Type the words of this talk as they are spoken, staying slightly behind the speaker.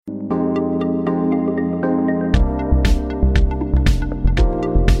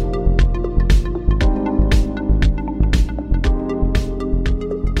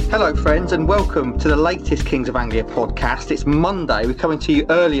Hello friends and welcome to the latest Kings of Anglia podcast. It's Monday. We're coming to you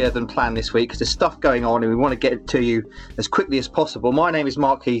earlier than planned this week because there's stuff going on and we want to get it to you as quickly as possible. My name is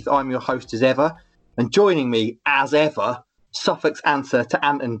Mark Heath. I'm your host as ever, and joining me as ever, Suffolk's answer to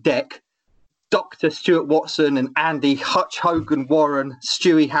Ant and Dec, Dr. Stuart Watson and Andy Hutch Hogan Warren.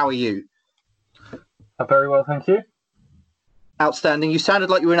 Stewie, how are you? Very well, thank you. Outstanding. You sounded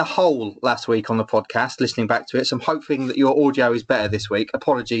like you were in a hole last week on the podcast, listening back to it. So I'm hoping that your audio is better this week.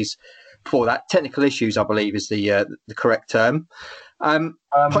 Apologies for that. Technical issues, I believe, is the correct term. I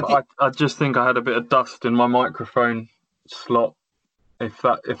just think I had a bit of dust in my microphone slot. If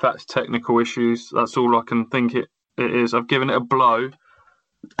that's technical issues, that's all I can think it is. I've given it a blow,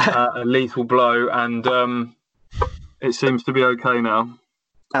 a lethal blow, and it seems to be okay now.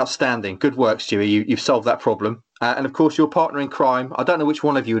 Outstanding. Good work, Stewie. You've solved that problem. And of course, your partner in crime. I don't know which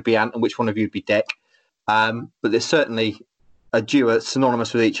one of you would be Ant and which one of you would be Dec, but there's certainly a duo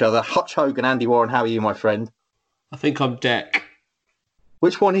synonymous with each other. Hutch Hogan, Andy Warren, how are you, my friend? I think I'm Dec.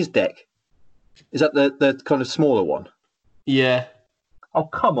 Which one is Dec? Is that the kind of smaller one? Yeah. Oh,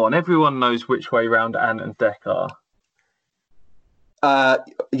 come on. Everyone knows which way round Ant and Dec are.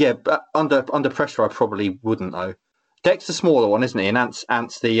 Yeah, but under pressure, I probably wouldn't know. Dec's the smaller one, isn't he? And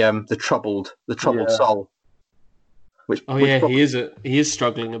Ant's the troubled soul. He is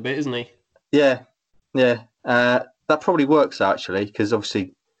struggling a bit, isn't he? Yeah. That probably works actually, because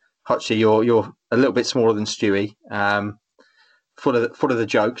obviously, Hutchie, you're a little bit smaller than Stewie, full of the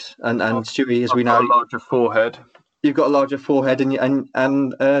jokes, and Stewie, as we know, I've got a larger forehead. You've got a larger forehead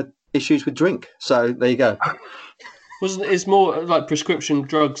and issues with drink. So there you go. It's more like prescription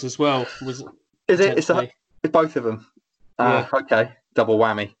drugs as well? Is it? It's both of them. Yeah. Okay, double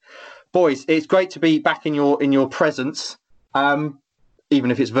whammy. Boys, it's great to be back in your presence, even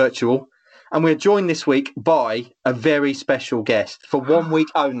if it's virtual. And we're joined this week by a very special guest. For 1 week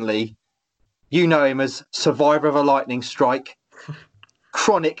only, you know him as survivor of a lightning strike,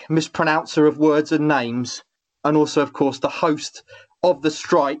 chronic mispronouncer of words and names, and also, of course, the host of The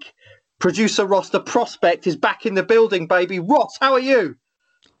Strike. Producer Ross, the prospect, is back in the building, baby. Ross, how are you?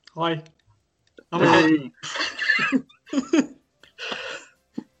 Hi. I'm okay.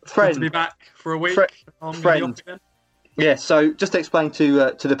 Friend, good to be back for a week. Friend. Yeah, so just to explain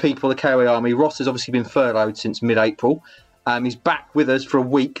to the people, the KOA Army, Ross has obviously been furloughed since mid-April. He's back with us for a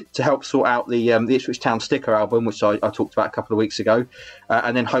week to help sort out the Ipswich Town sticker album, which I talked about a couple of weeks ago.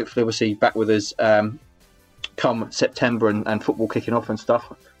 And then hopefully we'll see back with us come September and football kicking off and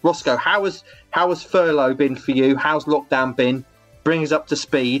stuff. Roscoe, how has furlough been for you? How's lockdown been? Bring us up to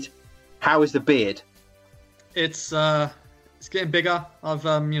speed. How is the beard? It's getting bigger. I've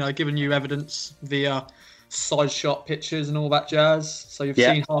given you evidence via side shot pictures and all that jazz. So you've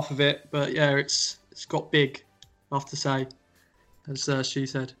seen half of it, but yeah, it's got big, I have to say, as she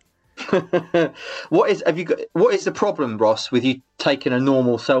said. What is the problem, Ross, with you taking a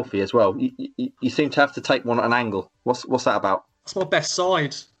normal selfie as well? You seem to have to take one at an angle. What's that about? That's my best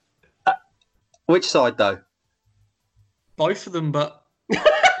side. Which side though? Both of them, but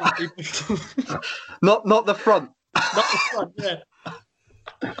not the front. Not the front, yeah.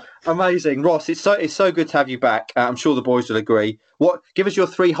 Amazing, Ross. It's so good to have you back. I'm sure the boys will agree. Give us your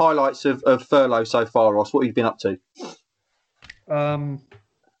 3 highlights of furlough so far, Ross. What have you been up to? I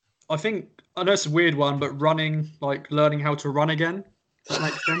think I know it's a weird one, but running, like learning how to run again. Does that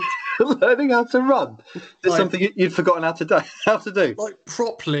make sense? Learning how to run. Is something you'd forgotten how to do? Like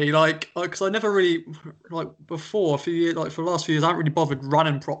properly, because I never really before for the last few years I haven't really bothered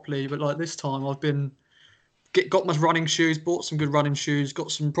running properly, but like this time I've been got my running shoes, bought some good running shoes,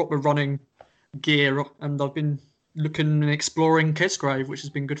 got some proper running gear, and I've been looking and exploring Kesgrave, which has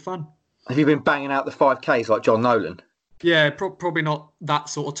been good fun. Have you been banging out the 5Ks like John Nolan? Yeah, probably not that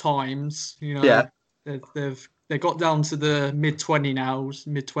sort of times. Yeah. They got down to the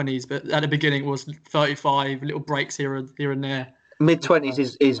mid-20s, but at the beginning it was 35, little breaks here and there.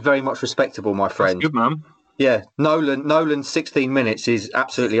 Mid-20s is very much respectable, my friend. That's good, man. Yeah, Nolan's 16 minutes is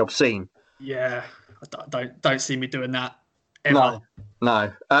absolutely obscene. Yeah, don't see me doing that ever.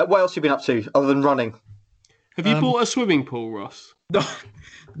 No. What else have you been up to other than running? Have you bought a swimming pool, Ross?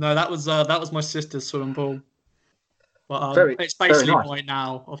 No, that was my sister's swimming pool. But it's basically nice. mine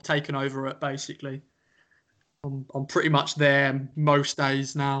now. I've taken over it basically. I'm pretty much there most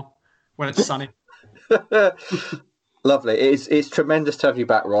days now when it's sunny. Lovely. It's tremendous to have you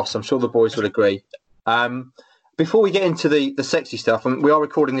back, Ross. I'm sure the boys will agree. Before we get into the sexy stuff, and we are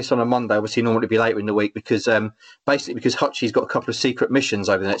recording this on a Monday, obviously normally it'd be later in the week because Hutchie's got a couple of secret missions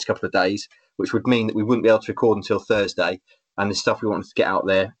over the next couple of days, which would mean that we wouldn't be able to record until Thursday. and the stuff we wanted to get out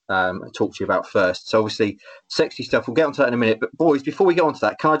there and talk to you about first. So obviously, sexy stuff. We'll get onto that in a minute. But boys, before we get onto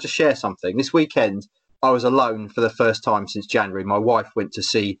that, can I just share something? This weekend, I was alone for the first time since January. My wife went to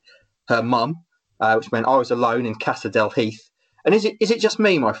see her mum, which meant I was alone in Casa del Heath. And is it just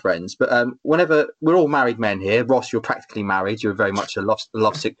me, my friends? But whenever we're all married men here, Ross, you're practically married. You're very much a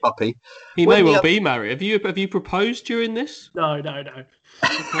lovesick puppy. He may well be married. Have you proposed during this? No.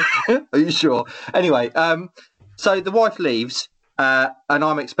 Are you sure? Anyway, so the wife leaves, and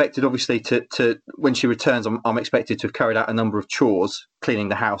I'm expected, obviously, to when she returns, I'm expected to have carried out a number of chores, cleaning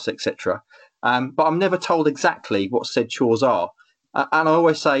the house, etc. But I'm never told exactly what said chores are. And I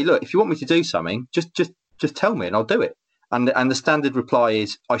always say, look, if you want me to do something, just tell me and I'll do it. And the standard reply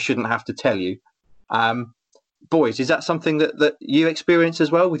is, I shouldn't have to tell you. Boys, is that something that you experience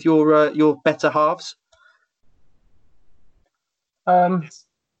as well with your better halves?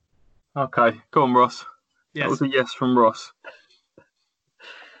 Okay, go on, Ross. Yes. That was a yes from Ross.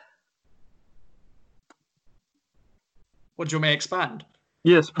 What do you want me to expand?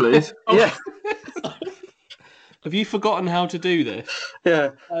 Yes, please. Yeah. Have you forgotten how to do this?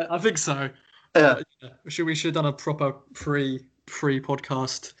 Yeah. I think so. Yeah. We should have done a proper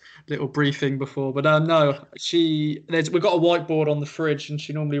pre-podcast little briefing before, but no. We've got a whiteboard on the fridge, and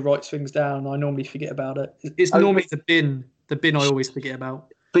she normally writes things down. I normally forget about it. It's normally the bin. The bin I always forget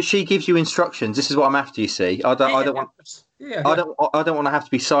about. But she gives you instructions. This is what I'm after. You see, I don't want to have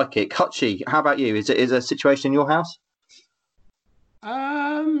to be psychic. Hutchie, how about you? Is a situation in your house?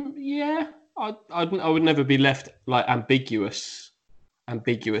 Yeah. I would never be left like ambiguous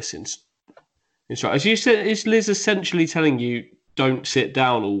instructions. You said, is Liz essentially telling you don't sit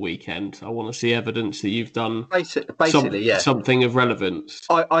down all weekend? I want to see evidence that you've done basically, yeah, something of relevance.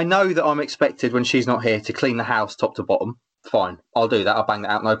 I know that I'm expected when she's not here to clean the house top to bottom. Fine, I'll do that. I'll bang that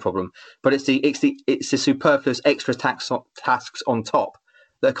out, no problem. But it's the superfluous extra tasks on top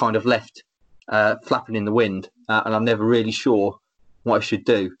that are kind of left flapping in the wind, and I'm never really sure what I should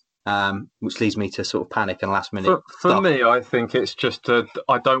do. Which leads me to sort of panic and last minute. For me, I think it's just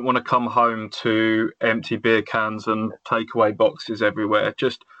I don't want to come home to empty beer cans and takeaway boxes everywhere.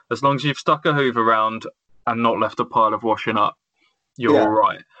 Just as long as you've stuck a hoover around and not left a pile of washing up, you're all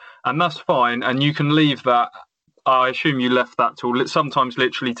right. And that's fine. And you can leave that. I assume you left that till sometimes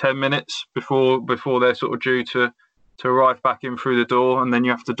literally 10 minutes before they're sort of due to arrive back in through the door, and then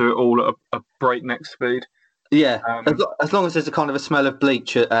you have to do it all at a breakneck speed. Yeah, as long as there's a kind of a smell of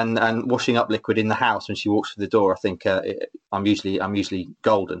bleach and washing up liquid in the house when she walks through the door, I think I'm usually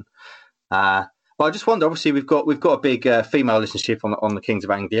golden. But I just wonder. Obviously, we've got a big female listenership on the Kings of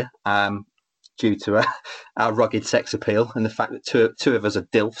Anglia, due to our rugged sex appeal and the fact that two of us are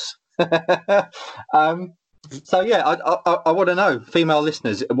dilfs. So yeah, I want to know, female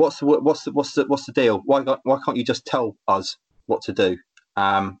listeners, what's the deal? Why can't you just tell us what to do?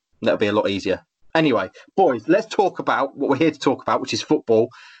 That'll be a lot easier. Anyway, boys, let's talk about what we're here to talk about, which is football,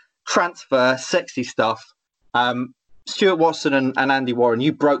 transfer, sexy stuff. Stuart Watson and Andy Warren,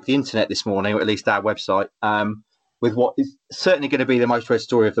 you broke the internet this morning, or at least our website, with what is certainly going to be the most read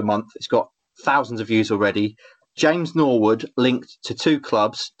story of the month. It's got thousands of views already. James Norwood linked to two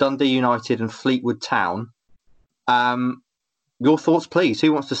clubs, Dundee United and Fleetwood Town. Your thoughts, please.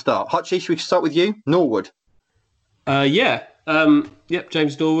 Who wants to start? Hutchie, should we start with you? Norwood.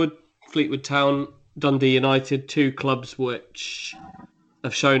 James Norwood, Fleetwood Town, Dundee United, two clubs which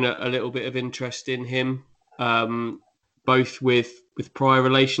have shown a little bit of interest in him, both with prior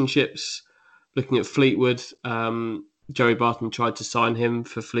relationships. Looking at Fleetwood, Joey Barton tried to sign him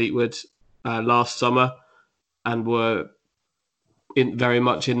for Fleetwood last summer and were very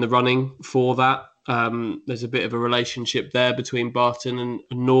much in the running for that. There's a bit of a relationship there between Barton and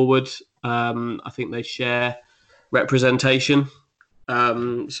Norwood. I think they share representation.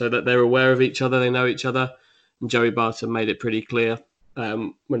 So that they're aware of each other, they know each other. And Joey Barton made it pretty clear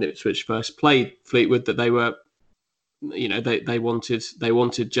when Ipswich first played Fleetwood that they were, they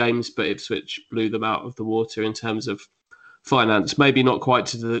wanted James, but Ipswich blew them out of the water in terms of finance. Maybe not quite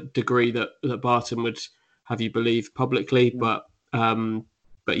to the degree that Barton would have you believe publicly, but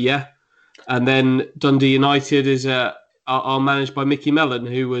yeah. And then Dundee United are managed by Mickey Mellon,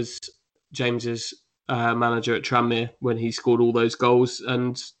 who was James's manager at Tranmere when he scored all those goals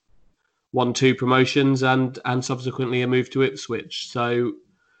and won 2 promotions and subsequently a move to Ipswich. So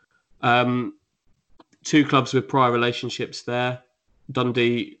 2 clubs with prior relationships there.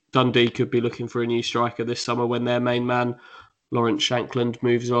 Dundee could be looking for a new striker this summer when their main man, Lawrence Shankland,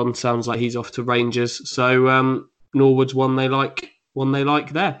 moves on. Sounds like he's off to Rangers. So Norwood's one they like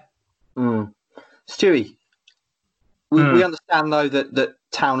there. Stewie, we understand though that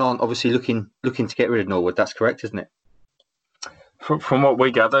Town aren't obviously looking to get rid of Norwood. That's correct, isn't it? From what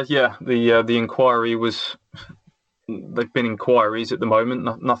we gather, yeah, the inquiry was. They've been inquiries at the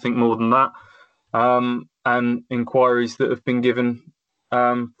moment, nothing more than that, and inquiries that have been given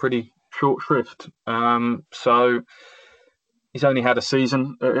pretty short shrift. So he's only had a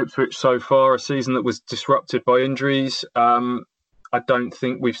season at Ipswich so far, a season that was disrupted by injuries. I don't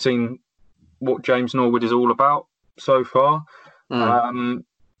think we've seen what James Norwood is all about so far.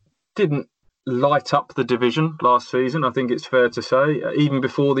 Didn't light up the division last season, I think it's fair to say. Even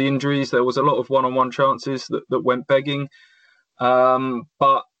before the injuries, there was a lot of one-on-one chances that went begging.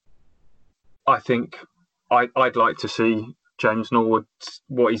 But I think I'd like to see James Norwood,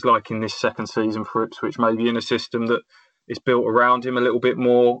 what he's like in this second season for Ipswich, maybe in a system that is built around him a little bit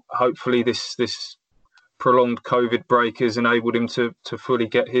more. Hopefully this prolonged COVID break has enabled him to fully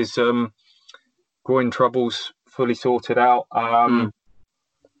get his groin troubles fully sorted out.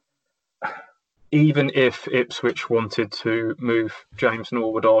 Even if Ipswich wanted to move James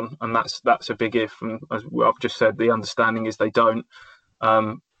Norwood on, and that's a big if, and as I've just said, the understanding is they don't,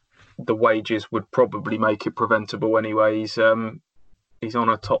 the wages would probably make it preventable anyway. He's on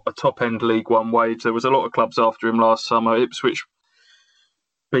a top end League One wage. There was a lot of clubs after him last summer. Ipswich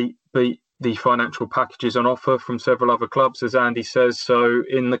beat the financial packages on offer from several other clubs, as Andy says. So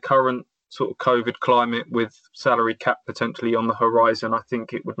in the current sort of COVID climate, with salary cap potentially on the horizon, I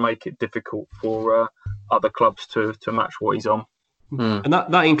think it would make it difficult for other clubs to match what he's on. And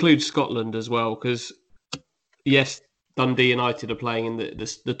that includes Scotland as well, because yes, Dundee United are playing in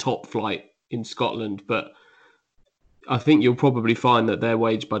the top flight in Scotland, but I think you'll probably find that their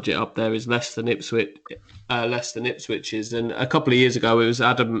wage budget up there is less than Ipswich's. And a couple of years ago, it was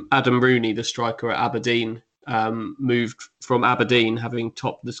Adam Rooney, the striker at Aberdeen, moved from Aberdeen, having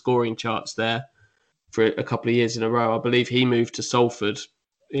topped the scoring charts there for a couple of years in a row. I believe he moved to Salford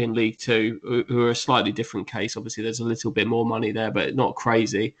in League Two, who are a slightly different case. Obviously, there's a little bit more money there, but not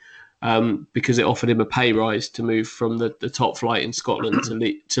crazy, because it offered him a pay rise to move from the top flight in Scotland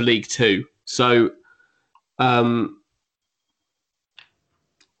to League Two. So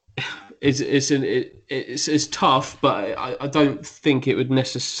it's tough, but I don't think it would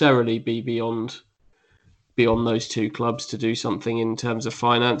necessarily be beyond those two clubs to do something in terms of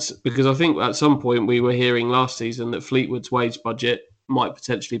finance, because I think at some point we were hearing last season that Fleetwood's wage budget might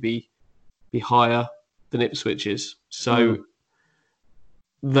potentially be higher than Ipswich's. So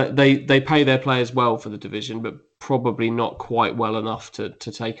that they pay their players well for the division, but probably not quite well enough to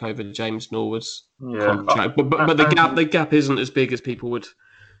take over James Norwood's contract. But the gap isn't as big as people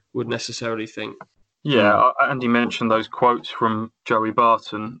would necessarily think. Yeah, Andy mentioned those quotes from Joey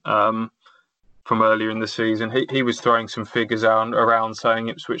Barton from earlier in the season. He was throwing some figures around saying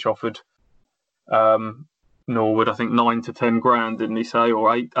Ipswich offered Norwood, I think, 9 to 10 grand, didn't he say,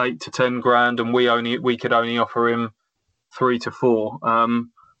 or 8 to 10 grand, and we could only offer him 3 to 4.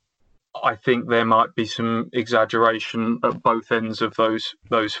 I think there might be some exaggeration at both ends of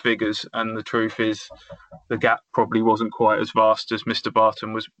those figures, and the truth is the gap probably wasn't quite as vast as Mr.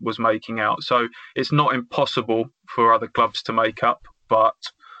 Barton was making out. So it's not impossible for other clubs to make up, but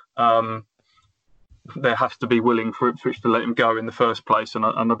there has to be willing for Ipswich to let him go in the first place, and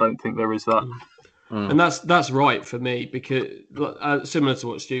I don't think there is that. And that's right for me, because similar to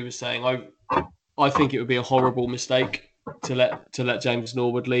what Stu was saying, I think it would be a horrible mistake to let James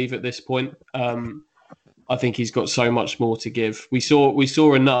Norwood leave at this point. I think he's got so much more to give. We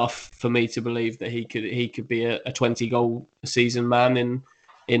saw enough for me to believe that he could be a 20-goal a season man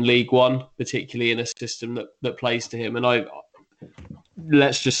in League One, particularly in a system that plays to him. And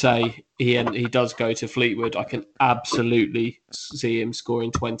let's just say he does go to Fleetwood, I can absolutely see him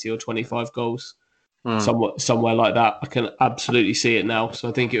scoring 20 or 25 goals. Somewhere like that. I can absolutely see it now. So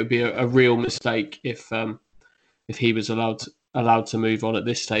I think it would be a real mistake if he was allowed to move on at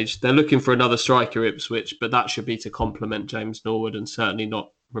this stage. They're looking for another striker, Ipswich, but that should be to complement James Norwood and certainly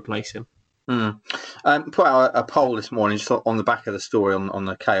not replace him. Put out a poll this morning just on the back of the story on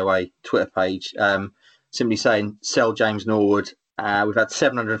the KOA Twitter page, simply saying sell James Norwood. We've had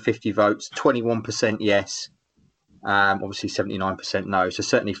 750 votes, 21% yes. Obviously 79% no. So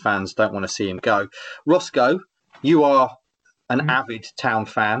certainly fans don't want to see him go. Roscoe, you are an avid Town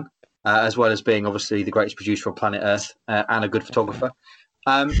fan, as well as being obviously the greatest producer on planet Earth and a good photographer.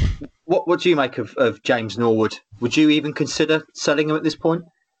 What do you make of James Norwood? Would you even consider selling him at this point?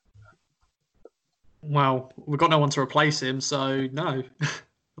 Well, we've got no one to replace him, so no.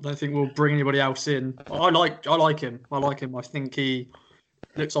 I don't think we'll bring anybody else in. I like him. I think he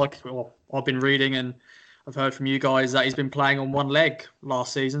looks like, well, I've been reading and I've heard from you guys that he's been playing on one leg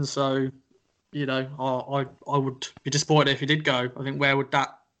last season. So, I would be disappointed if he did go. I think where would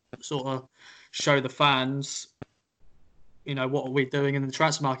that sort of show the fans what are we doing in the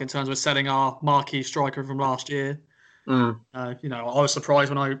transfer market in terms of selling our marquee striker from last year? I was surprised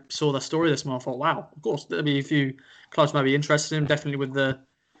when I saw the story this month. I thought, wow, of course, there'll be a few clubs maybe interested in him. Definitely with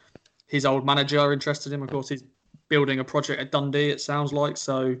his old manager interested in him. Of course, he's building a project at Dundee, it sounds like.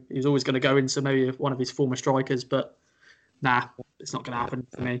 So he's always going to go into maybe one of his former strikers. But nah, it's not going to happen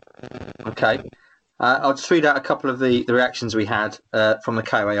for me. Okay. I'll just read out a couple of the reactions we had from the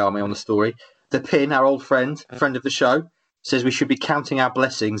KOA Army on the story. The Pin, our old friend of the show, says we should be counting our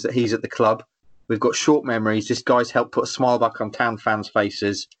blessings that he's at the club. We've got short memories. This guy's helped put a smile back on town fans'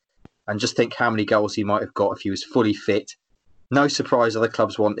 faces. And just think how many goals he might have got if he was fully fit. No surprise other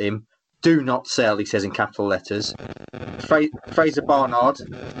clubs want him. Do not sell, he says in capital letters. Fraser Barnard.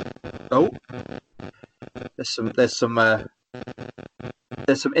 Oh, there's some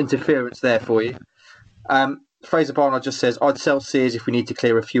interference there for you. Fraser Barnard just says, I'd sell Sears if we need to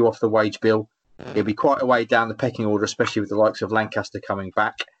clear a few off the wage bill. It'll be quite a way down the pecking order, especially with the likes of Lancaster coming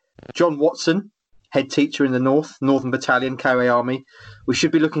back. John Watson, head teacher in the Northern Battalion, KOA Army. We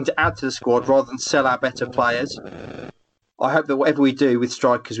should be looking to add to the squad rather than sell our better players. I hope that whatever we do with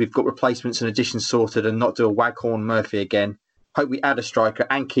strikers, we've got replacements and additions sorted and not do a Waghorn Murphy again. Hope we add a striker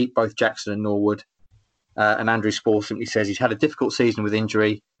and keep both Jackson and Norwood. And Andrew Spall simply says he's had a difficult season with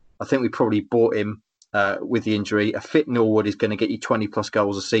injury. I think we probably bought him with the injury. A fit Norwood is going to get you 20 plus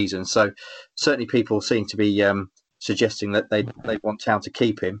goals a season. So certainly people seem to be suggesting that they want Town to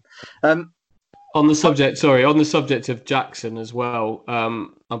keep him. On the subject of Jackson as well,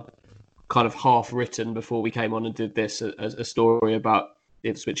 I've kind of half written before we came on and did this a story about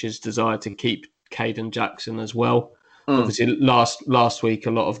Ipswich's desire to keep Caden Jackson as well. Obviously, last week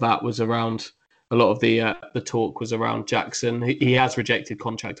a lot of that was around. A lot of the talk was around Jackson. He has rejected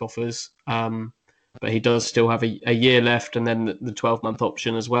contract offers, but he does still have a year left, and then the 12-month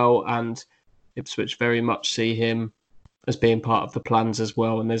option as well. And Ipswich very much see him as being part of the plans as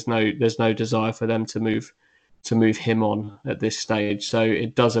well. And there's no desire for them to move him on at this stage. So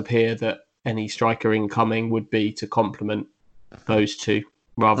it does appear that any striker incoming would be to complement those two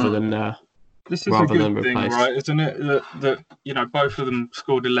rather than this is a good thing, right? Isn't it? That both of them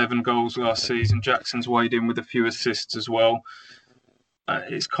scored 11 goals last season. Jackson's weighed in with a few assists as well.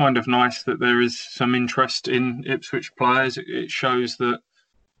 It's kind of nice that there is some interest in Ipswich players. It shows that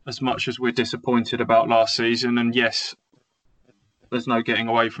as much as we're disappointed about last season, and yes, there's no getting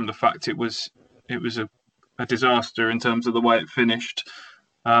away from the fact it was a disaster in terms of the way it finished.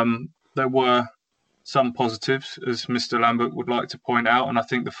 There were some positives, as Mr. Lambert would like to point out, and I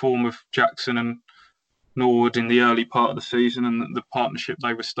think the form of Jackson and Norwood in the early part of the season and the partnership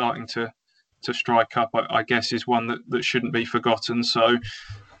they were starting to strike up, I guess, is one that shouldn't be forgotten. So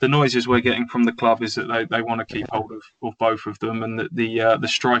the noises we're getting from the club is that they want to keep hold of both of them, and that the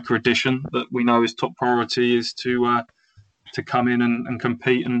striker addition that we know is top priority is to come in and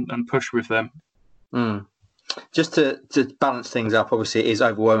compete and push with them. Just to balance things up, obviously it is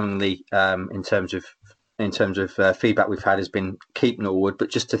overwhelmingly in terms of feedback we've had has been keep Norwood, but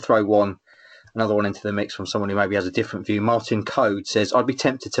just to throw another one into the mix from someone who maybe has a different view. Martin Code says, I'd be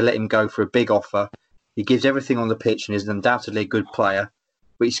tempted to let him go for a big offer. He gives everything on the pitch and is undoubtedly a good player,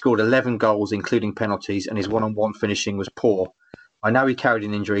 but he scored 11 goals, including penalties, and his one-on-one finishing was poor. I know he carried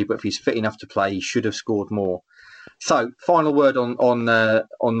an injury, but if he's fit enough to play, he should have scored more. So, final word on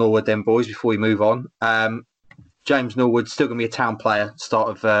Norwood then, boys, before we move on. James Norwood still going to be a Town player start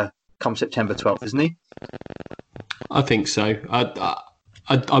of come September 12th, isn't he? I think so.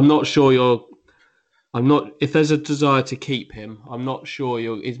 I'm not sure if there's a desire to keep him, I'm not sure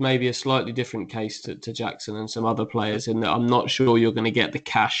it's maybe a slightly different case to Jackson and some other players in that I'm not sure you're going to get the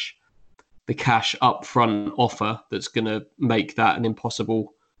cash upfront offer that's going to make that an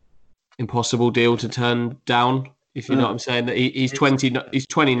impossible deal to turn down. If you know what I'm saying, that he's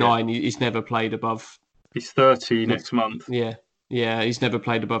 29. Yeah. He's never played above. He's 30 next month. Yeah. He's never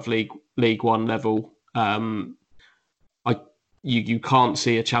played above League One level. You can't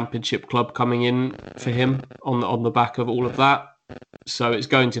see a Championship club coming in for him on the back of all of that. So it's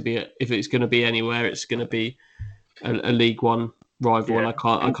going to be if it's going to be anywhere, it's going to be a League One rival, and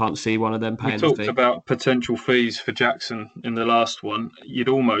I can't see one of them paying. We talked about potential fees for Jackson in the last one.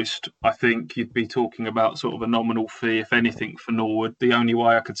 I think you'd be talking about sort of a nominal fee, if anything, for Norwood. The only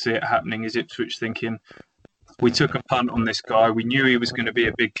way I could see it happening is Ipswich thinking, we took a punt on this guy. We knew he was going to be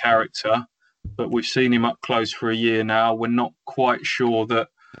a big character, but we've seen him up close for a year now. We're not quite sure that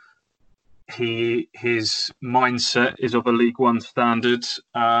his mindset is of a League One standard.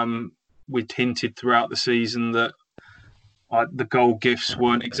 We'd hinted throughout the season that the goal gifts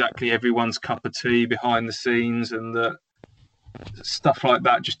weren't exactly everyone's cup of tea behind the scenes, and that stuff like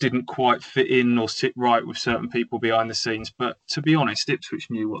that just didn't quite fit in or sit right with certain people behind the scenes. But to be honest, Ipswich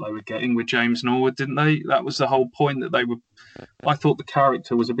knew what they were getting with James Norwood, didn't they? That was the whole point, that they were. I thought the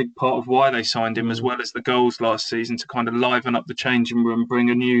character was a big part of why they signed him, as well as the goals last season, to kind of liven up the changing room, bring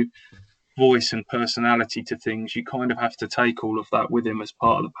a new voice and personality to things. You kind of have to take all of that with him as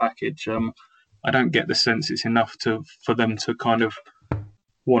part of the package. I don't get the sense it's enough for them to kind of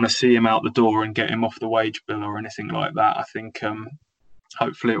want to see him out the door and get him off the wage bill or anything like that. I think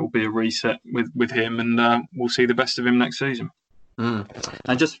hopefully it will be a reset with him, and we'll see the best of him next season.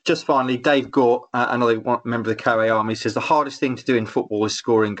 And just finally, Dave Gort, another member of the Carey Army, says the hardest thing to do in football is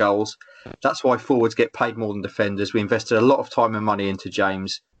scoring goals. That's why forwards get paid more than defenders. We invested a lot of time and money into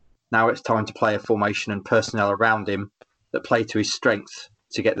James. Now it's time to play a formation and personnel around him that play to his strengths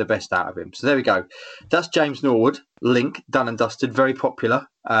to get the best out of him. So there we go. That's James Norwood. Link, done and dusted. Very popular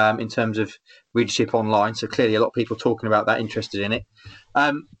in terms of readership online. So clearly a lot of people talking about that, interested in it.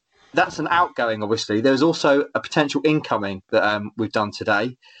 That's an outgoing, obviously. There's also a potential incoming that we've done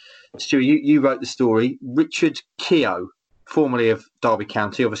today. Stu, you wrote the story. Richard Keogh, formerly of Derby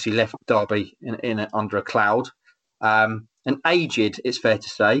County, obviously left Derby in under a cloud. An aged, it's fair to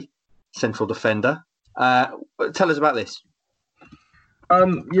say, central defender. Tell us about this.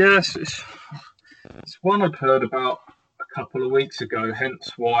 Yes, it's one I'd heard about a couple of weeks ago,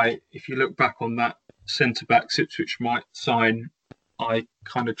 hence why, if you look back on that centre-back Ipswich might sign, I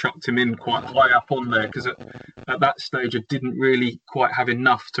kind of chucked him in quite high up on there, because at that stage I didn't really quite have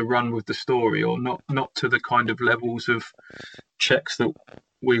enough to run with the story, or not to the kind of levels of checks that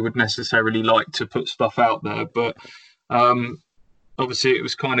we would necessarily like to put stuff out there. But obviously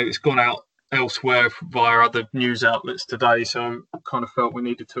it's gone out elsewhere via other news outlets today, so I kind of felt we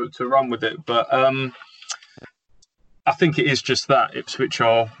needed to run with it. But I think it is just that Ipswich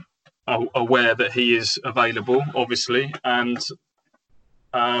are aware that he is available, obviously, and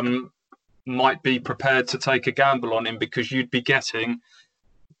might be prepared to take a gamble on him, because you'd be getting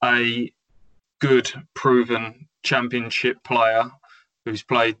a good, proven championship player who's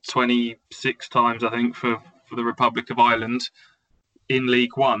played 26 times, I think, for the Republic of Ireland in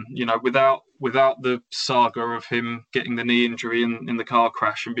League One. You know, without the saga of him getting the knee injury in the car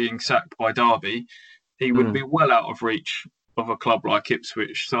crash and being sacked by Derby, he would be well out of reach of a club like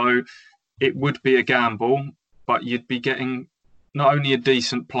Ipswich. So it would be a gamble, but you'd be getting not only a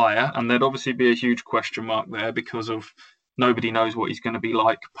decent player, and there'd obviously be a huge question mark there because of nobody knows what he's going to be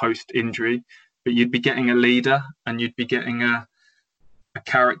like post-injury, but you'd be getting a leader, and you'd be getting a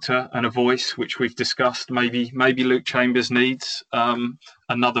character and a voice, which we've discussed. Maybe Luke Chambers needs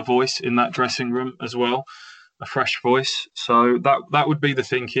another voice in that dressing room as well, a fresh voice. So that would be the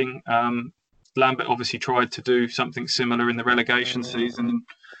thinking. Lambert obviously tried to do something similar in the relegation season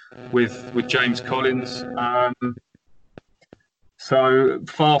with James Collins. So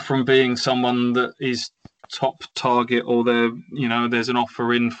far from being someone that is top target, or there's an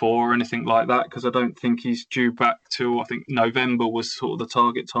offer in for or anything like that, because I don't think he's due back till, I think November was sort of the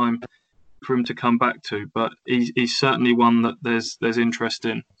target time for him to come back to. But he's certainly one that there's interest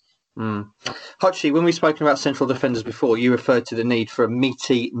in. Hutchie, when we've spoken about central defenders before, you referred to the need for a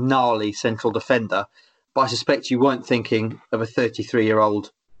meaty, gnarly central defender, but I suspect you weren't thinking of a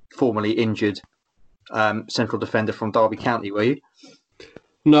 33-year-old, formerly injured central defender from Derby County, were you?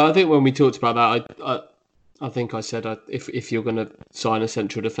 No, I think when we talked about that, I think I said if you're going to sign a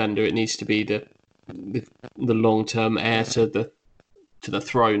central defender, it needs to be the long-term heir to the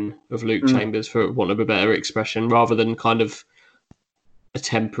throne of Luke Chambers, for want of a better expression, rather than kind of a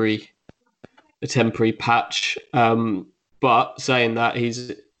temporary patch. But saying that,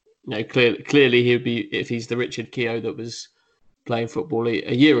 he's clearly he would be, if he's the Richard Keogh that was playing football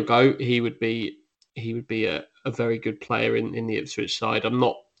a year ago, he would be a very good player in the Ipswich side. I'm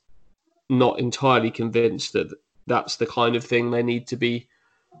not entirely convinced that that's the kind of thing they need to be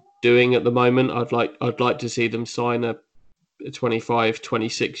doing at the moment. I'd like to see them sign a 25,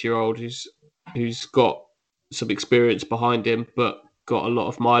 26-year-old who's got some experience behind him, but got a lot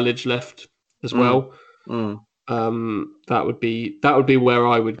of mileage left as well. That would be where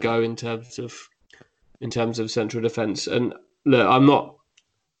I would go in terms of central defence. And look,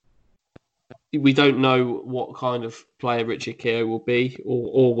 we don't know what kind of player Richard Keogh will be,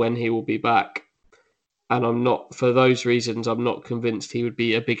 or when he will be back. And for those reasons, I'm not convinced he would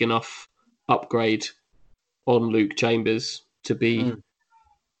be a big enough upgrade on Luke Chambers to be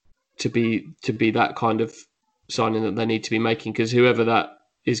that kind of signing that they need to be making, because whoever that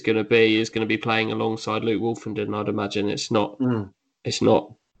is going to be playing alongside Luke Wolfenden. I'd imagine it's not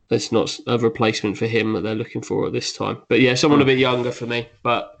a replacement for him that they're looking for at this time. But yeah, someone a bit younger for me.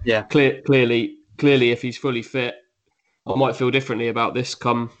 But yeah, clearly, if he's fully fit, I might feel differently about this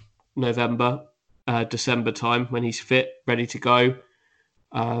come November, December time when he's fit, ready to go,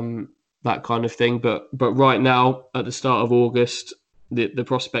 that kind of thing. But right now, at the start of August, the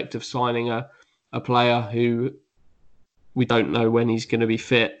prospect of signing a player who we don't know when he's going to be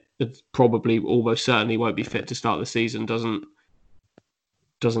fit, probably almost certainly won't be fit to start the season, doesn't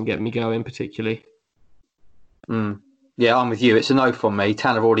get me going particularly. Yeah, I'm with you. It's a no from me.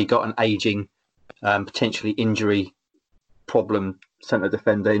 Town have already got an ageing, potentially injury problem centre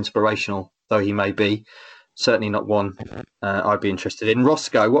defender, inspirational though he may be. Certainly not one I'd be interested in.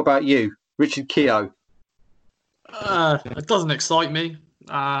 Roscoe, what about you? Richard Keogh? It doesn't excite me.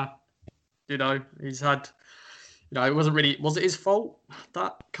 He's had... it wasn't really... Was it his fault,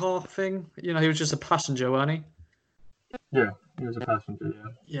 that car thing? He was just a passenger, wasn't he? Yeah, he was a passenger,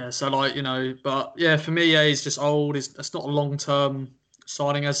 yeah. Yeah, so but yeah, for me, he's just old. It's not a long-term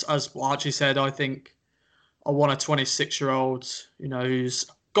signing. As Archie said, I think I want a 26-year-old, who's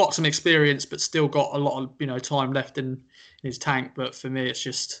got some experience but still got a lot of, time left in his tank. But for me, it's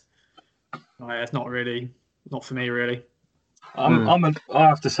just, it's not for me, really. I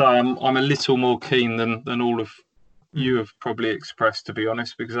have to say, I'm a little more keen than all of you have probably expressed, to be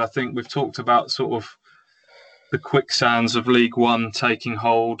honest, because I think we've talked about sort of the quicksands of League One taking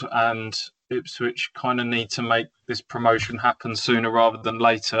hold, and Ipswich kind of need to make this promotion happen sooner rather than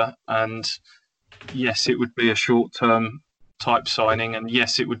later. And yes, it would be a short-term type signing, and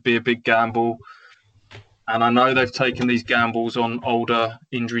yes, it would be a big gamble. And I know they've taken these gambles on older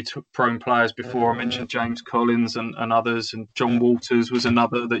injury-prone players before. I mentioned James Collins and others, and John Walters was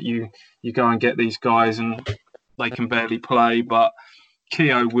another that you go and get these guys and they can barely play. But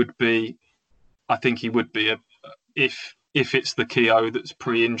Keogh would be, I think he would be if it's the Keogh that's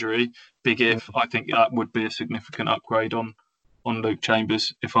pre-injury, big if, I think that would be a significant upgrade on Luke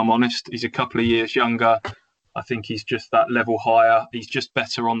Chambers, if I'm honest. He's a couple of years younger. I think he's just that level higher. He's just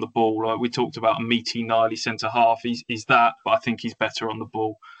better on the ball. We talked about a meaty, gnarly centre-half. He's that, but I think he's better on the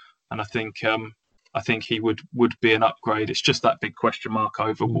ball. And I think he would be an upgrade. It's just that big question mark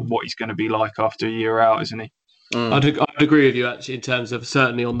over what he's going to be like after a year out, isn't he? I'd agree with you, actually, in terms of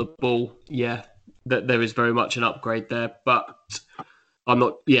certainly on the ball, yeah, that there is very much an upgrade there. But I'm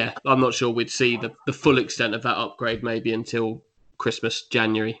not sure we'd see the full extent of that upgrade maybe until Christmas,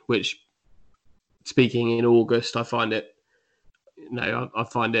 January, which, speaking in August, I find it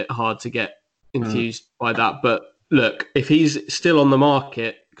hard to get enthused by that. But look, if he's still on the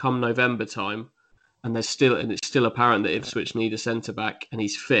market come November time, and it's still apparent that Ipswich need a centre back and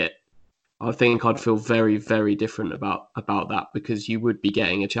he's fit, I think I'd feel very, very different about that, because you would be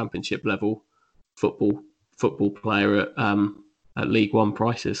getting a Championship level football player at League One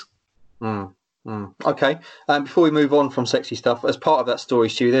prices. Okay. Before we move on from sexy stuff, as part of that story,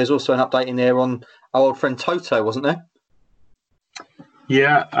 Stu, there's also an update in there on our old friend Toto, wasn't there?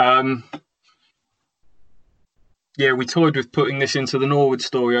 Yeah. We toyed with putting this into the Norwood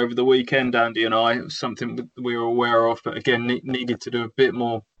story over the weekend, Andy and I. It was something we were aware of, but again, needed to do a bit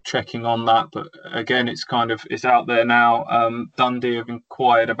more checking on that. But again, it's out there now. Dundee have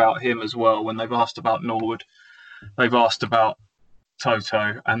inquired about him as well. When they've asked about Norwood, they've asked about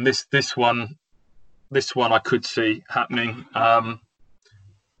Toto, and this one I could see happening. I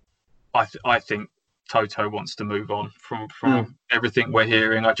think Toto wants to move on from everything we're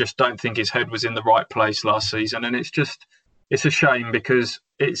hearing. I just don't think his head was in the right place last season, and it's a shame, because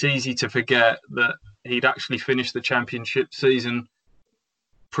it's easy to forget that he'd actually finished the Championship season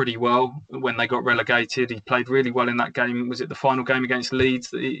pretty well when they got relegated. He played really well in that game. Was it the final game against Leeds?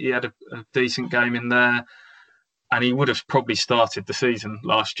 He had a decent game in there. And he would have probably started the season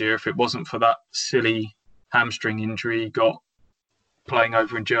last year if it wasn't for that silly hamstring injury he got playing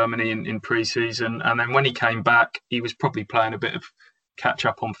over in Germany in pre-season. And then when he came back, he was probably playing a bit of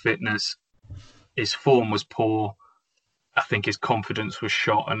catch-up on fitness. His form was poor. I think his confidence was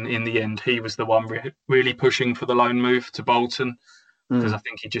shot. And in the end, he was the one really pushing for the loan move to Bolton, because I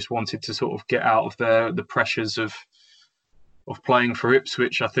think he just wanted to sort of get out of the pressures of playing for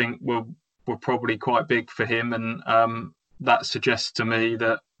Ipswich. I think were probably quite big for him, and that suggests to me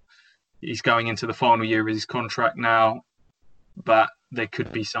that he's going into the final year of his contract now, that there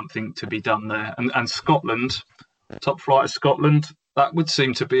could be something to be done there. And Scotland, top flight of Scotland, that would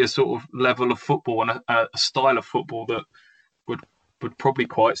seem to be a sort of level of football and a style of football that would probably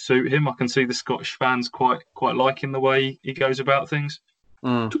quite suit him. I can see the Scottish fans quite liking the way he goes about things.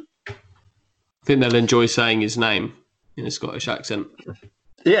 I think they'll enjoy saying his name in a Scottish accent.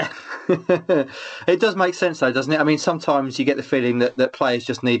 Yeah, it does make sense though, doesn't it? I mean, sometimes you get the feeling that players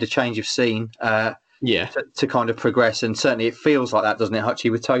just need a change of scene to kind of progress, and certainly it feels like that, doesn't it,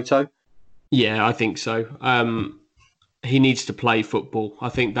 Hutchie, with Toto? Yeah, I think so. he needs to play football. I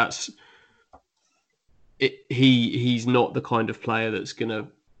think that's it. He's not the kind of player that's going to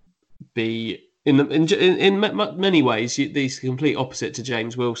be in many ways. He's the complete opposite to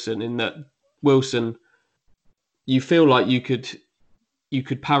James Wilson, in that Wilson, you feel like you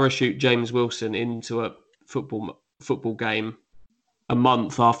could parachute James Wilson into a football game a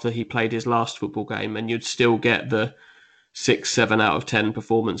month after he played his last football game, and you'd still get the 6, 7 out of 10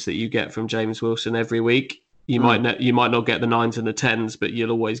 performance that you get from James Wilson every week. You might not get the 9s and the 10s, but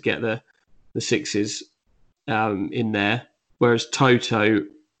you'll always get the 6s in there. Whereas Toto,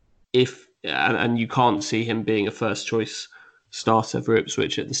 and you can't see him being a first choice starter for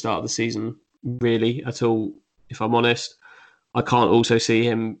Ipswich at the start of the season, really, at all, if I'm honest. I can't also see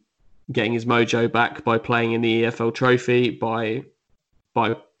him getting his mojo back by playing in the EFL Trophy, by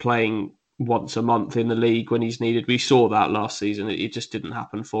playing once a month in the league when he's needed. We saw that last season. It just didn't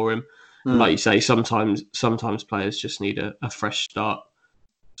happen for him. And like you say, sometimes players just need a fresh start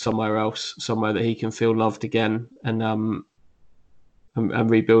somewhere else, somewhere that he can feel loved again, and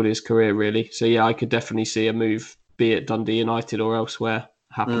rebuild his career, really. So yeah, I could definitely see a move, be it Dundee United or elsewhere,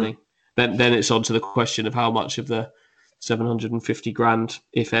 happening. Then it's on to the question of how much of the 750 grand,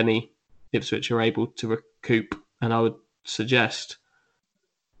 if any, Ipswich are able to recoup, and I would suggest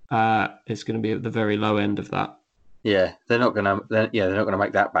it's going to be at the very low end of that. Yeah, they're not going to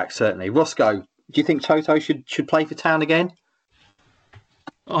make that back, certainly. Roscoe, do you think Toto should play for Town again?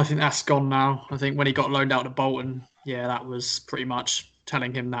 I think that's gone now. I think when he got loaned out to Bolton, yeah, that was pretty much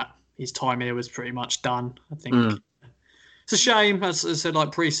telling him that his time here was pretty much done. I think it's a shame. As I said,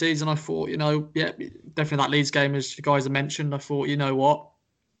 like pre-season, I thought, definitely that Leeds game, as the guys have mentioned, I thought, you know what,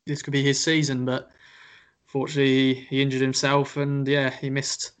 this could be his season. But fortunately, he injured himself, and he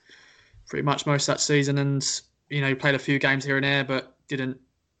missed pretty much most of that season. And he played a few games here and there, but didn't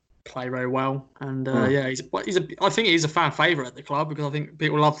play very well. And I think he's a fan favourite at the club, because I think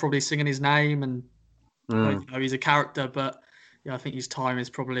people love probably singing his name, and he's a character. But I think his time is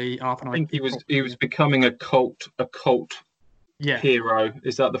probably up. And I think he was becoming a cult hero.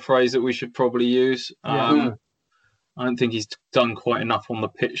 Is that the phrase that we should probably use? I don't think he's done quite enough on the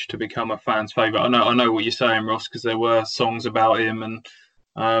pitch to become a fan's favourite. I know what you're saying, Ross, because there were songs about him,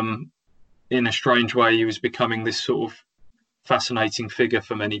 and in a strange way, he was becoming this sort of fascinating figure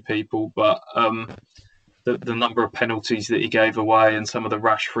for many people. But the number of penalties that he gave away and some of the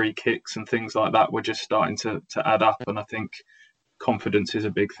rash free kicks and things like that were just starting to add up. And I think confidence is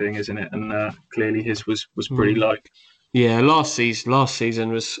a big thing, isn't it? And clearly his was pretty low. Yeah, last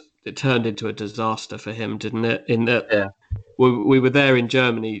season it turned into a disaster for him, didn't it? In that we were there in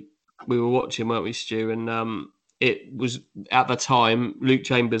Germany, we were watching, weren't we, Stu? And it was, at the time, Luke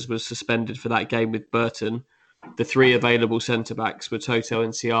Chambers was suspended for that game with Burton. The 3 available centre-backs were Toto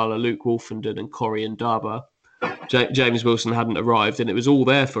Nsiala, Luke Wolfenden and Corey Ndaba. James Wilson hadn't arrived, and it was all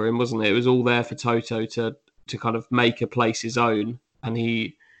there for him, wasn't it? It was all there for Toto to kind of make a place his own, and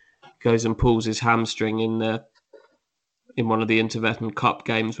he goes and pulls his hamstring in one of the Interveton Cup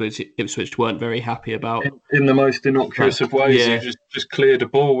games, which Ipswich weren't very happy about. In the most innocuous of ways, he just cleared a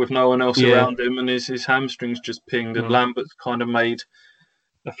ball with no one else around him, and his hamstrings just pinged. And Lambert's kind of made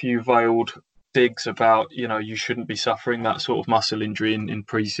a few veiled digs about, you shouldn't be suffering that sort of muscle injury in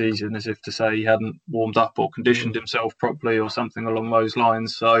pre-season, as if to say he hadn't warmed up or conditioned himself properly or something along those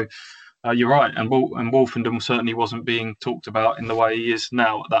lines. So you're right, and Wolfenden certainly wasn't being talked about in the way he is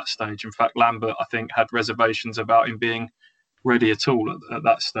now at that stage. In fact, Lambert, I think, had reservations about him being ready at all at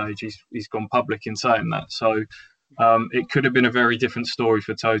that stage. He's gone public in saying that. So it could have been a very different story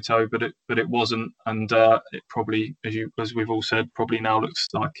for Toto, but it wasn't, and it probably, as we've all said, probably now looks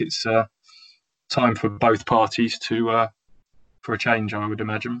like it's time for both parties for a change, I would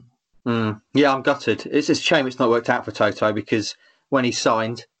imagine. Yeah, I'm gutted. It's a shame it's not worked out for Toto, because when he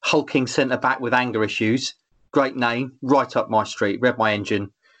signed, hulking centre-back with anger issues, great name, right up my street, rev my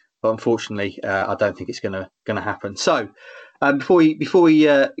engine. But unfortunately, I don't think it's going to happen. So before we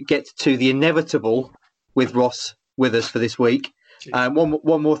get to the inevitable with Ross with us for this week, one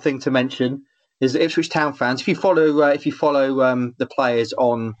more thing to mention is that Ipswich Town fans, if you follow the players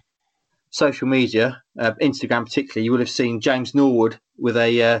on social media, Instagram particularly, you would have seen James Norwood with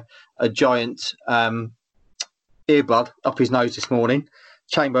a giant earbud up his nose this morning.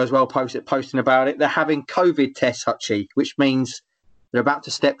 Chamber as well posting about it. They're having COVID tests, Hutchie, which means they're about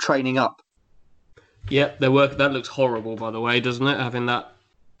to step training up. Yeah, that looks horrible, by the way, doesn't it? Having that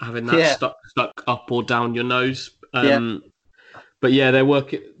stuck up or down your nose. But yeah, they're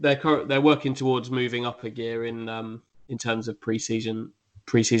working towards moving up a gear in terms of pre-season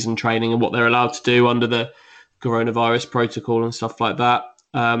training and what they're allowed to do under the coronavirus protocol and stuff like that.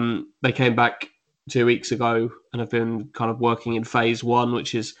 They came back 2 weeks ago and have been kind of working in phase 1,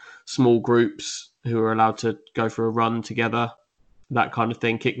 which is small groups who are allowed to go for a run together, that kind of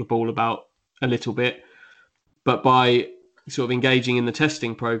thing, kick the ball about a little bit. But by sort of engaging in the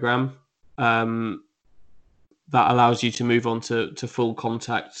testing program, that allows you to move on to full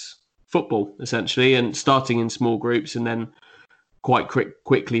contact football, essentially, and starting in small groups and then quite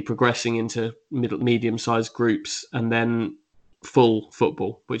quickly progressing into medium-sized groups and then full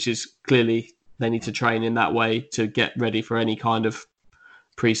football, which is clearly they need to train in that way to get ready for any kind of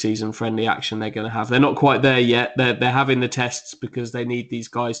pre-season friendly action they're going to have. They're not quite there yet. They're having the tests because they need these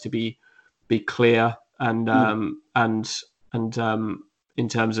guys to be clear and in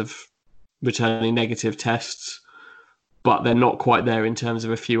terms of returning negative tests, but they're not quite there in terms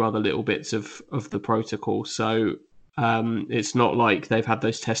of a few other little bits of the protocol. So it's not like they've had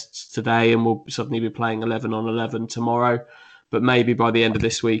those tests today and will suddenly be playing 11 on 11 tomorrow. But maybe by the end of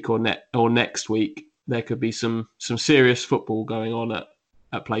this week or next week, there could be some serious football going on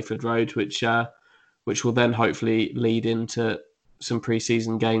at Playford Road, which will then hopefully lead into some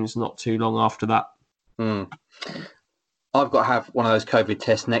pre-season games not too long after that. I've got to have one of those COVID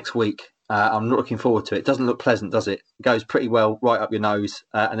tests next week. I'm not looking forward to it. It doesn't look pleasant, does it? It goes pretty well right up your nose,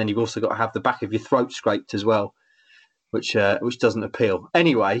 and then you've also got to have the back of your throat scraped as well, which doesn't appeal.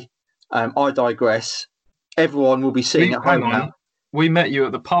 Anyway, I digress. Everyone will be sitting at home now. We met you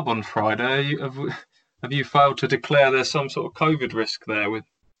at the pub on Friday. Have you failed to declare there's some sort of COVID risk there with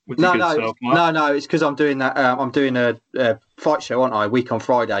your good self, Mark? No. It's because I'm doing that. I'm doing a fight show, aren't I? A week on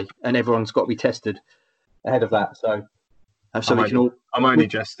Friday, and everyone's got to be tested ahead of that. So I'm only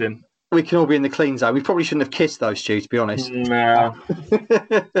jesting. We can all be in the clean zone. We probably shouldn't have kissed those, Stu, to be honest. No.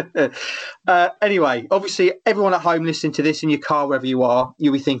 Anyway, obviously, everyone at home listening to this in your car, wherever you are,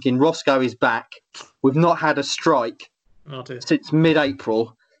 you'll be thinking, Roscoe is back. We've not had a strike since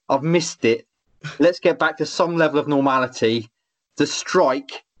mid-April. I've missed it. Let's get back to some level of normality. The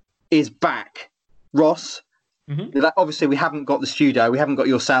strike is back. Ross, obviously, we haven't got the studio. We haven't got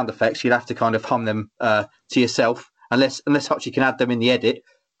your sound effects. You'd have to kind of hum them to yourself, unless Hutchie can add them in the edit.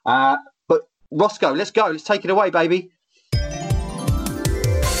 But Roscoe, let's go. Let's take it away, baby.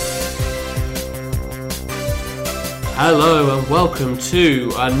 Hello and welcome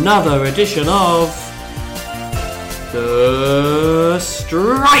to another edition of The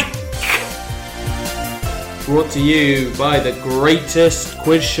Strike, brought to you by the greatest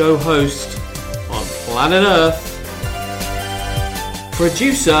quiz show host on planet Earth,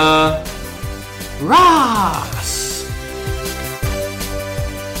 producer Ross.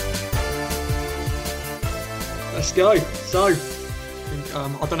 Let's go. So,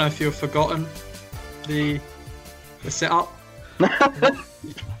 I don't know if you've forgotten the setup.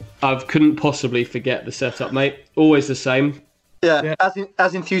 I couldn't possibly forget the setup, mate. Always the same. Yeah.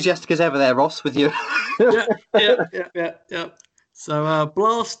 As enthusiastic as ever there, Ross, with you. Yeah. So,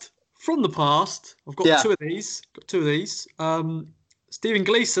 blast from the past. I've got two of these. Stephen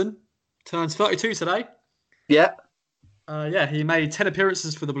Gleeson turns 32 today. Yeah. He made 10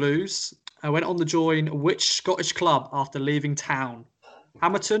 appearances for the Blues. Went on to join which Scottish club after leaving town?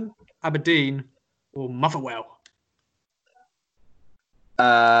 Hamilton, Aberdeen, or Motherwell?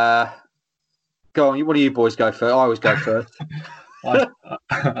 Go on. What do you boys go for? I always go first.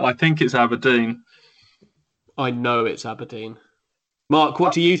 I think it's Aberdeen. I know it's Aberdeen. Mark,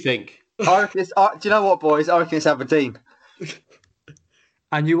 what do you think? I reckon do you know what, boys? I reckon it's Aberdeen.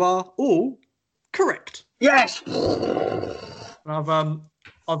 And you are all correct. Yes.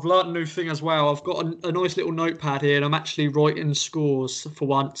 I've learnt a new thing as well. I've got a nice little notepad here, and I'm actually writing scores for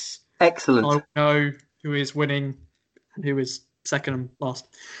once. Excellent. I know who is winning and who is second and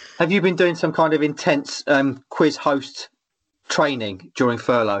last. Have you been doing some kind of intense quiz host training during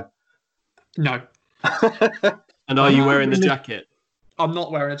furlough? No. And are you wearing the jacket? I'm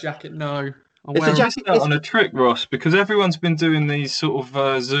not wearing a jacket, no. It's a jacket on a trick, Ross, because everyone's been doing these sort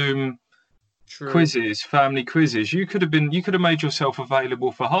of Zoom quizzes, family quizzes. You could have made yourself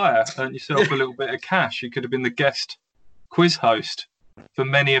available for hire, earned yourself a little bit of cash. You could have been the guest quiz host for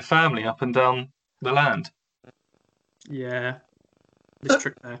many a family up and down the land. Yeah, this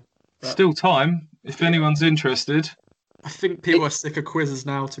trick there. But still time if anyone's interested. I think people are sick of quizzes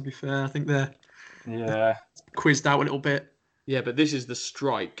now. To be fair, I think they're quizzed out a little bit. Yeah, but this is the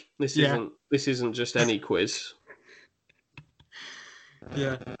strike. This isn't just any quiz.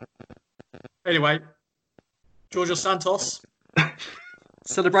 Yeah. Anyway, Georgios Santos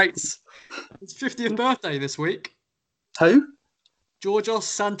celebrates his 50th birthday this week. Who? Georgios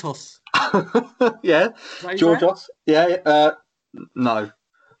Santos. Yeah. Georgios. Yeah. No.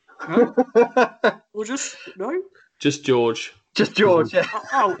 No? Georgios? No? Just George. Just George, yeah.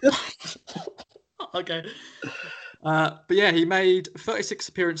 Oh. Okay. But yeah, he made 36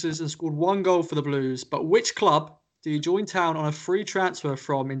 appearances and scored 1 goal for the Blues. But which club did he join Town on a free transfer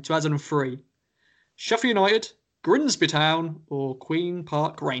from in 2003? Sheffield United, Grimsby Town, or Queen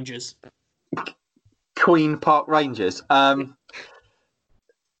Park Rangers? Queen Park Rangers. I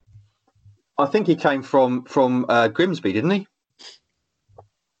think he came from Grimsby, didn't he?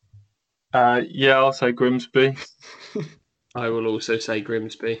 Yeah, I'll say Grimsby. I will also say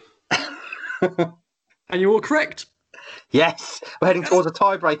Grimsby. And you're all correct. Yes, we're heading towards a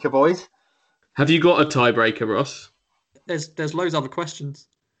tiebreaker, boys. Have you got a tiebreaker, Ross? There's loads of other questions.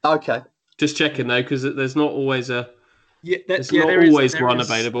 Okay. Just checking though, because there's not always a. Yeah, There's yeah, not there is- always there one is-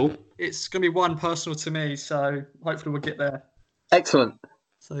 available. It's going to be one personal to me, so hopefully we'll get there. Excellent.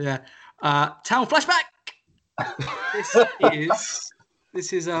 So yeah, Town flashback. This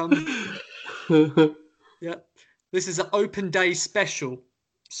is yeah, this is an open day special.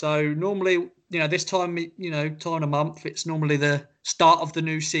 So normally, this time, time a month, it's normally the start of the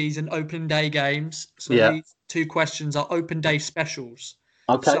new season, open day games. So Yeah. these 2 questions are open day specials.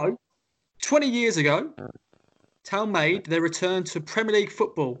 Okay. So 20 years ago, Town made their return to Premier League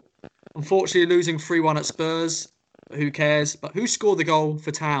football. Unfortunately, losing 3-1 at Spurs. Who cares? But who scored the goal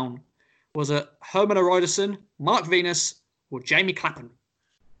for Town? Was it Herman O'Riderson, Mark Venus, or Jamie Clapham?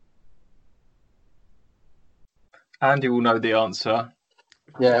 Andy will know the answer.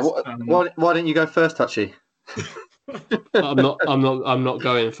 Yeah. Why didn't you go first, Touchy? I'm not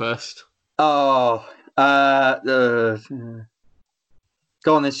going first. Oh. Go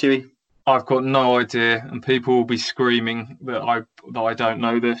on then, Stewie. I've got no idea, and people will be screaming that I don't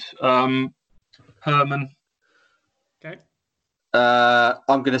know this. Herman. Okay.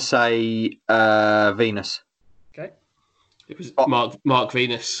 I'm going to say Venus. Okay. It was Mark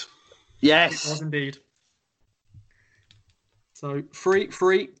Venus. It Yes. was indeed. So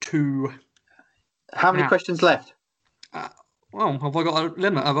 3-3-2. How many Now. questions left? Well, have I got a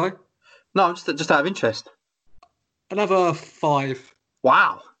limit? Have I? No, just out of interest. Another 5.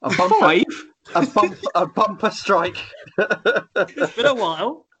 Wow. A bumper, 5? a bumper strike. It's been a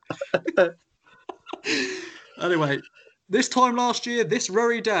while. Anyway, this time last year, this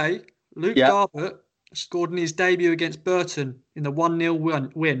very day, Luke Yeah. Garbutt scored in his debut against Burton in the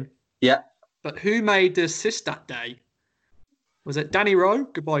 1-0 win. Yeah. But who made the assist that day? Was it Danny Rowe?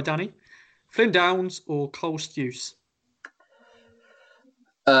 Goodbye, Danny. Flynn Downs or Cole Stewes?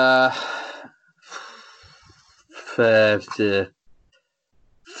 Flynn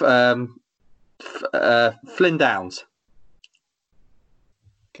Downs.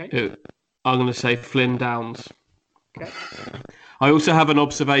 Okay. I'm going to say Flynn Downs. Okay. I also have an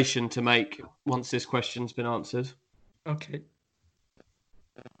observation to make once this question's been answered. Okay.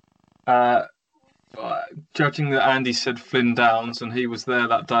 Judging that Andy said Flynn Downs and he was there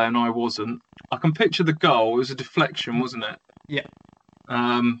that day and I wasn't, I can picture the goal. It was a deflection, wasn't it? Yeah.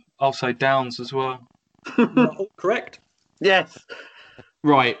 I'll say Downs as well. No, correct. Yes.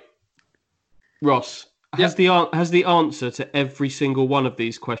 Right. Ross, has the answer to every single one of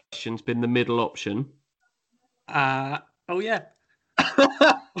these questions been the middle option? Oh, yeah.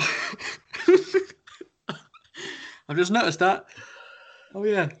 I've just noticed that. Oh,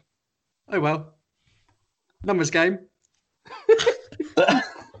 yeah. Oh, well. Numbers game.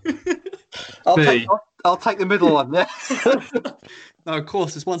 I'll take the middle one. Yeah. No, of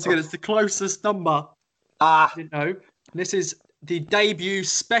course, it's the closest number. You know, and this is the debut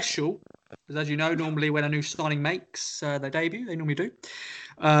special. Because as you know, normally when a new signing makes their debut, they normally do.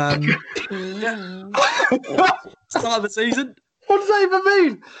 Yeah. Start of the season. What does that even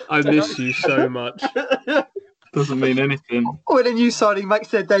mean? I miss you so much. Doesn't mean anything. When a new signing makes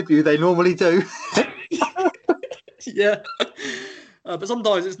their debut, they normally do. Yeah. But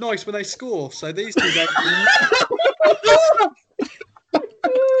sometimes it's nice when they score. So these two games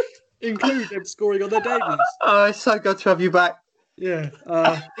include them scoring on their debuts. Oh, it's so good to have you back. Yeah.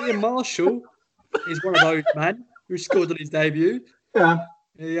 Ian Marshall is one of those men who scored on his debut. Yeah.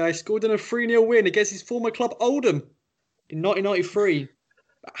 He scored in a 3-0 win against his former club Oldham in 1993.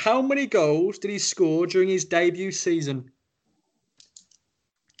 How many goals did he score during his debut season?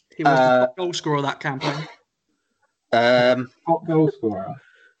 He was the top goal scorer of that campaign. Top goal scorer.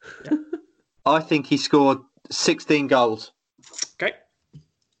 Yeah. I think he scored 16 goals. Okay.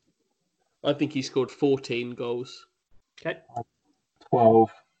 I think he scored 14 goals. Okay. 12.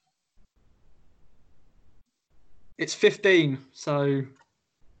 It's 15, so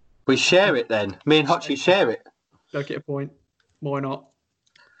We share it then. Me and Hutchie share it. don't get a point. Why not?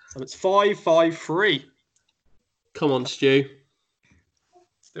 So it's 5-5-3. Come on, Stu.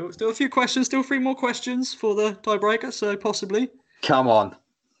 Still a few questions. Still 3 more questions for the tiebreaker. So possibly. Come on.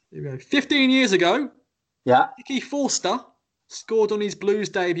 Here we go. 15 years ago, Yeah. Nicky Forster scored on his Blues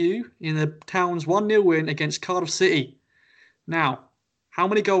debut in the Town's 1-0 win against Cardiff City. Now, how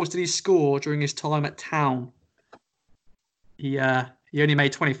many goals did he score during his time at Town? He only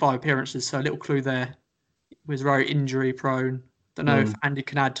made 25 appearances, so a little clue there. He was very injury prone. Don't know if Andy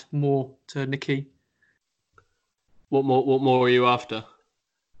can add more to Nicky. What more are you after?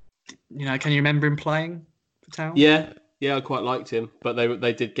 Can you remember him playing for Town? Yeah, I quite liked him, but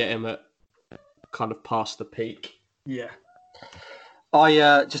they did get him at kind of past the peak. Yeah.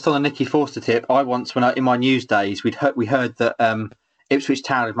 I just on a Nicky Forster tip. I once, in my news days, we heard that Ipswich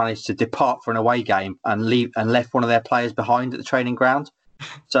Town had managed to depart for an away game and left one of their players behind at the training ground.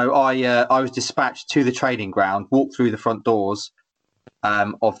 So I was dispatched to the training ground, walked through the front doors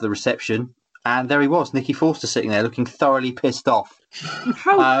of the reception, and there he was, Nicky Forster, sitting there looking thoroughly pissed off.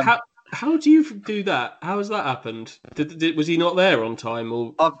 How do you do that? How has that happened? Was he not there on time?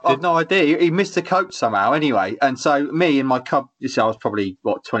 Or I've no idea. He missed the coach somehow anyway. And so me and my cub, I was probably,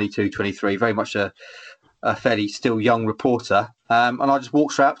 22, 23, very much a fairly still young reporter. And I just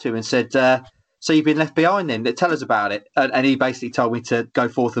walked straight up to him and said, so you've been left behind then? Tell us about it. And he basically told me to go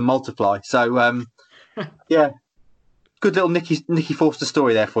forth and multiply. So, yeah. Good little Nicky Forster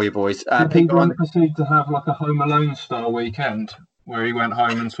story there for you boys. Did he then proceed to have like a Home Alone style weekend where he went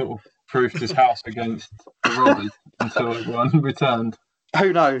home and sort of proofed his house against the robbers until everyone returned?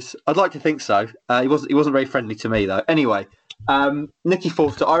 Who knows? I'd like to think so. He wasn't very friendly to me though. Anyway, Nicky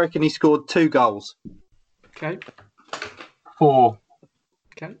Forster, I reckon he scored 2 goals. Okay. 4.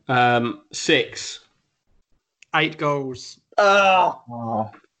 Okay. 6. 8 goals. Oh,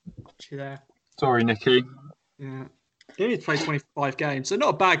 You there? sorry, Nicky. Yeah. He only played 25 games, so not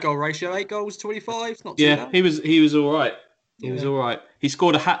a bad goal ratio. 8 goals, 25. Not too Yeah, bad. he was all right. He was all right. He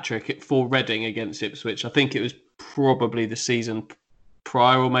scored a hat-trick for Reading against Ipswich. I think it was probably the season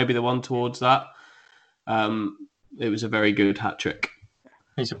prior or maybe the one towards that. It was a very good hat-trick.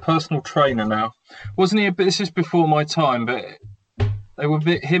 He's a personal trainer now. Wasn't he this is before my time, but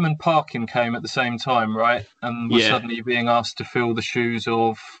him and Parkin came at the same time, right? And were suddenly being asked to fill the shoes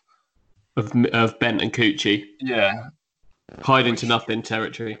of Bent and Cucci. Yeah. Hiding to nothing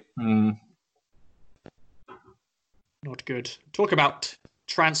territory. Not good. Talk about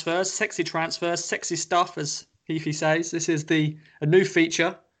transfers, sexy stuff, as Heafy says. This is a new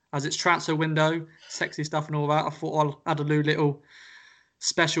feature as it's transfer window, sexy stuff and all that. I thought I'll add a new little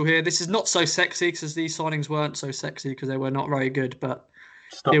special here. This is not so sexy because these signings weren't so sexy because they were not very good, but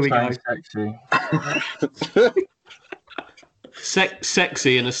Stop here we saying go. Sexy.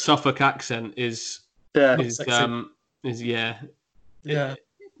 Sexy in a Suffolk accent is Yeah.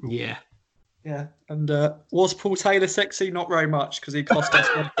 And was Paul Taylor sexy? Not very much because he cost us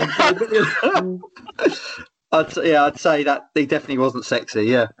 1.5 million. I'd say that he definitely wasn't sexy.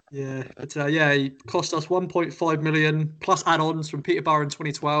 Yeah. Yeah, but he cost us 1.5 million plus add-ons from Peterborough in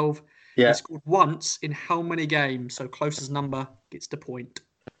 2012. Yeah. He scored once in how many games? So closest number gets the point.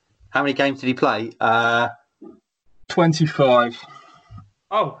 How many games did he play? 25.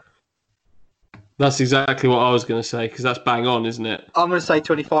 Oh. That's exactly what I was going to say because that's bang on, isn't it? I'm going to say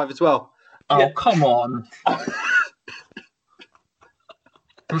 25 as well. Oh, come on.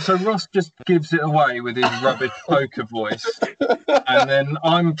 So Ross just gives it away with his rubbish poker voice. And then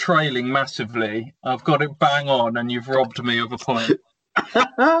I'm trailing massively. I've got it bang on and you've robbed me of a point.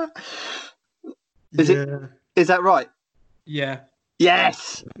 Is that right? Yeah.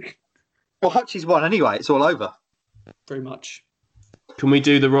 Yes. Well, Hutchie's won anyway. It's all over. Pretty much. Can we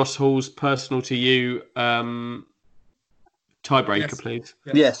do the Ross Hall's personal to you tiebreaker, please?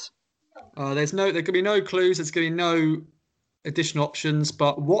 Yes. There could be no clues. There's going to be no additional options.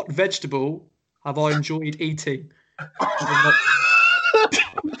 But what vegetable have I enjoyed eating?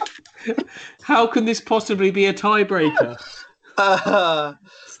 How can this possibly be a tiebreaker?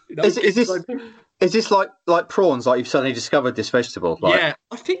 Is this like prawns? Like you've suddenly discovered this vegetable? Like... Yeah,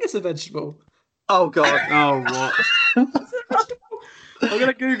 I think it's a vegetable. Oh God! Oh what? I'm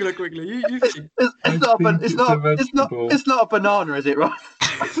gonna Google it quickly. You think? It's not a banana, is it? Right?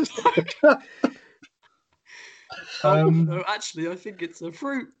 No, actually, I think it's a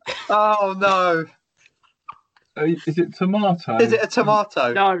fruit. Oh no! Is it tomato? Is it a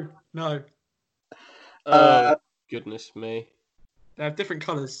tomato? No. Goodness me! They have different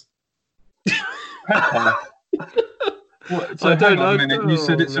colours. Pepper. So hang on a minute. You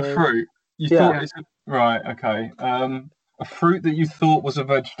said it's a fruit. You thought it's right. Okay. A fruit that you thought was a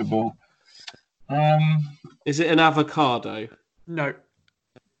vegetable. Is it an avocado? No.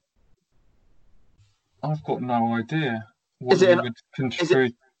 I've got no idea. Is it an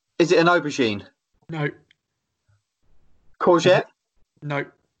aubergine? No. Courgette? No.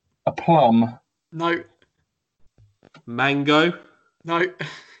 A plum. No. Mango. No.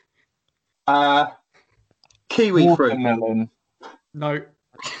 Kiwi fruit. Watermelon. No.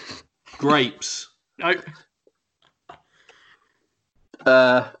 Grapes. No.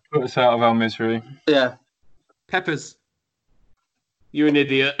 Put us out of our misery. Yeah. Peppers. You're an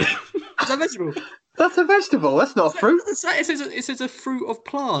idiot. Is that vegetable? That's a vegetable. That's not a fruit. It says a fruit of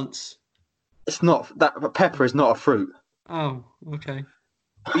plants. It's not that. Pepper is not a fruit. Oh, okay.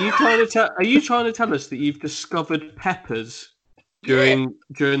 Are you trying to tell us that you've discovered peppers during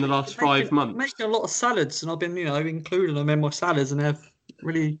the last 5 months? I'm making a lot of salads, and I've been, including them in my salads, and they're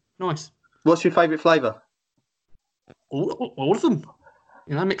really nice. What's your favourite flavour? All of them.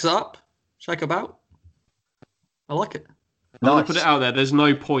 Mix it up, shake about. I like it. I'm Nice. gonna put it out there. There's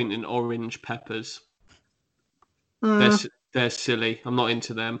no point in orange peppers. They're silly. I'm not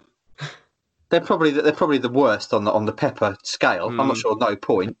into them. They're probably the worst on the pepper scale. I'm not sure. No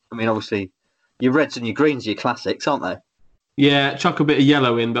point. I mean, obviously, your reds and your greens are your classics, aren't they? Yeah, chuck a bit of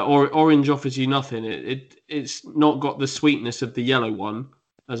yellow in, but orange offers you nothing. It's not got the sweetness of the yellow one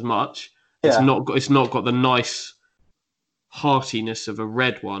as much. Yeah. It's not got the nice heartiness of a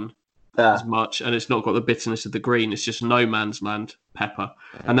red one as much, and it's not got the bitterness of the green. It's just no man's land pepper,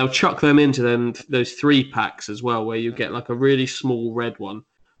 and they'll chuck them into those 3-packs as well, where you get like a really small red one,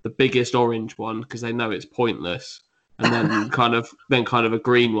 the biggest orange one, because they know it's pointless, and then kind of a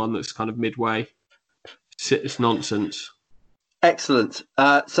green one that's kind of midway. It's nonsense. Excellent.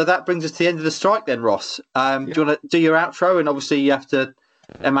 So that brings us to the end of the strike then, Ross. Do you want to do your outro? And obviously you have to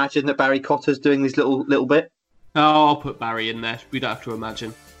imagine that Barry Cotter's doing this little bit. Oh, I'll put Barry in there. We don't have to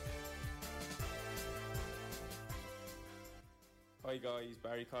imagine. Hi guys,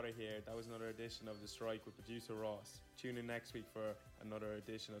 Barry Cotter here. That was another edition of The Strike with producer Ross. Tune in next week for another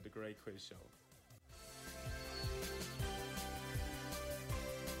edition of The Great Quiz Show.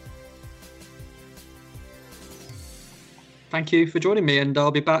 Thank you for joining me, and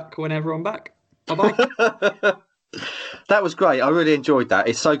I'll be back whenever I'm back. Bye-bye. That was great. I really enjoyed that.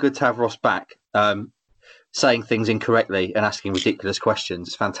 It's so good to have Ross back, saying things incorrectly and asking ridiculous questions.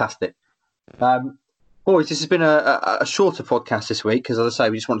 It's fantastic. Boys, this has been a shorter podcast this week because, as I say,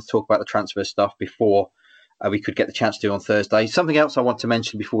 we just wanted to talk about the transfer stuff before we could get the chance to do on Thursday. Something else I want to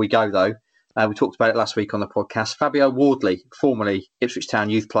mention before we go, though, we talked about it last week on the podcast. Fabio Wardley, formerly Ipswich Town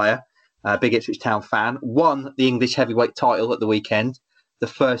youth player, big Ipswich Town fan, won the English heavyweight title at the weekend, the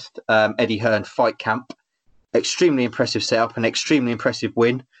first Eddie Hearn fight camp. Extremely impressive setup, an extremely impressive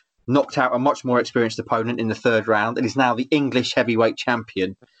win. Knocked out a much more experienced opponent in the third round and is now the English heavyweight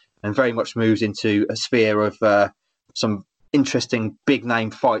champion, and very much moves into a sphere of some interesting big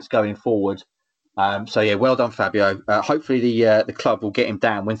name fights going forward. So yeah, well done, Fabio. Hopefully the club will get him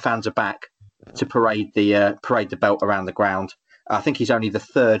down when fans are back to parade the belt around the ground. I think he's only the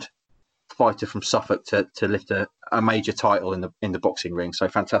third fighter from Suffolk to lift a major title in the boxing ring. So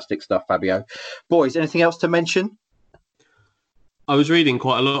fantastic stuff, Fabio. Boys, anything else to mention? I was reading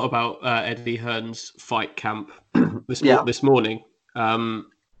quite a lot about Eddie Hearn's fight camp this morning.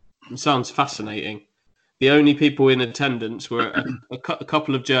 It sounds fascinating. The only people in attendance were a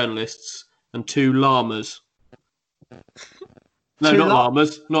couple of journalists and 2 llamas. No, not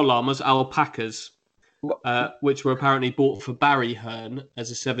llamas, alpacas. Which were apparently bought for Barry Hearn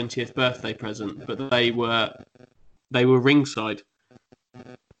as a 70th birthday present, but they were ringside.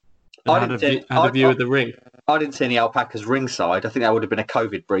 And had a view of the ring. I didn't see any alpacas ringside. I think that would have been a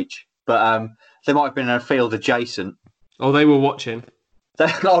COVID breach, but they might have been in a field adjacent. Oh, they were watching.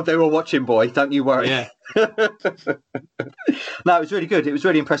 They were watching, boy. Don't you worry. Yeah. No, it was really good. It was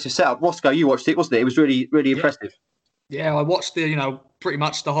really impressive setup. Roscoe, you watched it, wasn't it? It was really, really impressive. Yeah, I watched pretty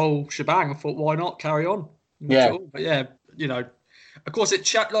much the whole shebang. I thought, why not carry on? Yeah. But yeah, of course,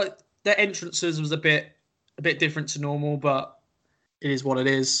 like their entrances was a bit different to normal, but it is what it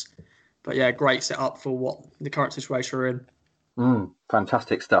is. But yeah, great setup for what the current situation we're in.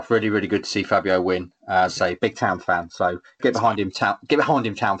 Fantastic stuff. Really, really good to see Fabio win. Say, big Town fan. So get behind him,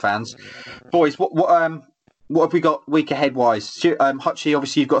 Town fans. Boys, what have we got week ahead wise? Hutchie,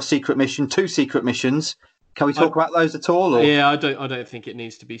 obviously you've got a secret mission, 2 secret missions. Can we talk about those at all? Or? Yeah, I don't think it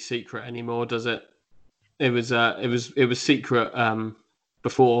needs to be secret anymore, does it? It was secret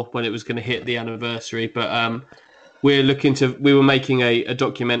before when it was going to hit the anniversary, but we were making a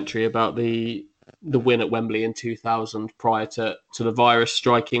documentary about the win at Wembley in 2000 prior to the virus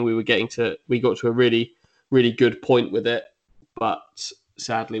striking. We got to a really, really good point with it, but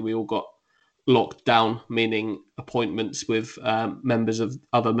sadly we all got locked down, meaning appointments with members of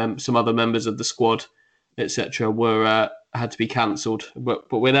some other members of the squad, etc., had to be cancelled.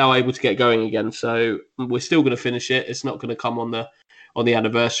 But we're now able to get going again, so we're still going to finish it. It's not going to come on on the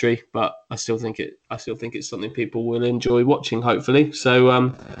anniversary, but I still think it's something people will enjoy watching, hopefully.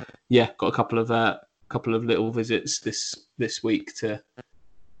 So got a couple of little visits this week to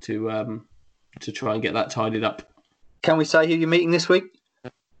try and get that tidied up. Can we say who you're meeting this week?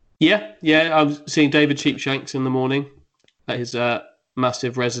 Yeah. I'm seeing David Sheepshanks in the morning at his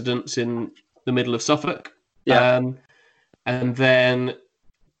massive residence in the middle of Suffolk. Yeah. And then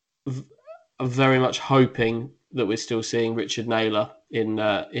I'm very much hoping that we're still seeing Richard Naylor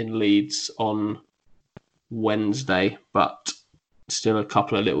in Leeds on Wednesday, but still a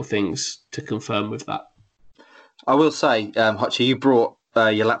couple of little things to confirm with that. I will say, Hutchie, you brought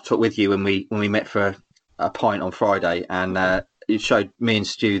your laptop with you when we met for a pint on Friday, and it showed me and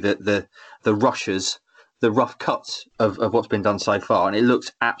Stu that the rushes, the rough cuts of what's been done so far, and it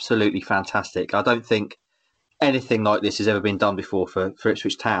looks absolutely fantastic. I don't think anything like this has ever been done before for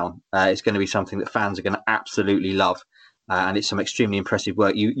Ipswich Town. It's going to be something that fans are going to absolutely love, and it's some extremely impressive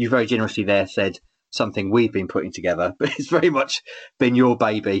work. You very generously there said something we've been putting together, but it's very much been your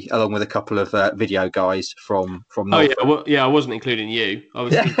baby, along with a couple of video guys from Norfolk. I wasn't including you. I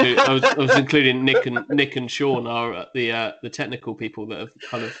was including Nick and Sean, are the technical people that have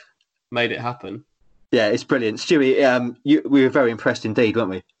kind of made it happen. Yeah, it's brilliant. Stewie, we were very impressed indeed, weren't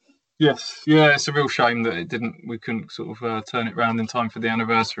we? Yes, yeah, it's a real shame that we couldn't sort of turn it round in time for the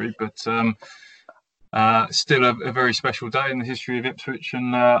anniversary, but still a very special day in the history of Ipswich,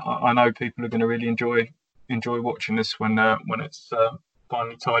 and I know people are going to really enjoy watching this when it's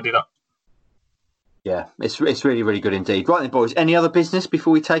finally tidied up. Yeah, it's really, really good indeed. Right then, boys, any other business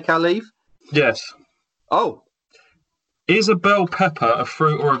before we take our leave? Yes. Oh. Is a bell pepper a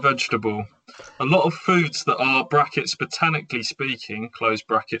fruit or a vegetable? A lot of foods that are, brackets, botanically speaking, close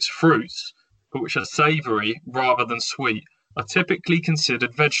brackets, fruits, but which are savoury rather than sweet, are typically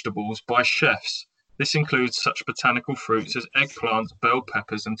considered vegetables by chefs. This includes such botanical fruits as eggplants, bell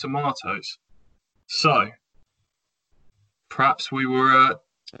peppers and tomatoes. So, perhaps we were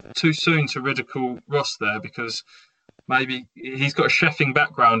too soon to ridicule Ross there, because maybe he's got a chefing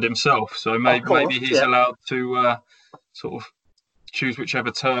background himself, so maybe he's allowed to sort of choose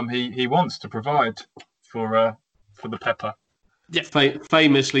whichever term he wants to provide for the pepper. Yeah,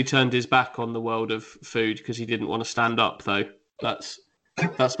 famously turned his back on the world of food because he didn't want to stand up, though. That's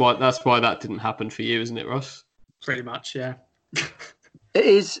why that didn't happen for you, isn't it, Ross? Pretty much, yeah. It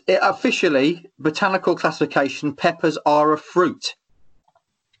is officially botanical classification. Peppers are a fruit.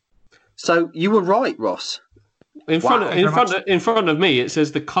 So you were right, Ross. In front of me, it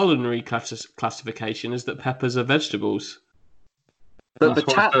says the culinary classification is that peppers are vegetables. But that's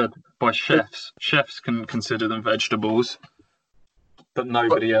what I heard by chefs. Chefs can consider them vegetables, but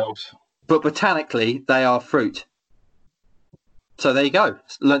nobody else. But botanically, they are fruit. So there you go.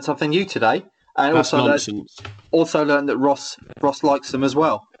 Learned something new today, and that's nonsense. Also learned that Ross likes them as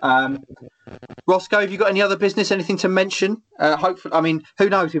well. Roscoe, have you got any other business? Anything to mention? Hopefully, I mean, who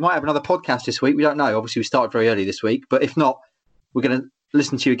knows? We might have another podcast this week. We don't know. Obviously, we started very early this week, but if not, we're going to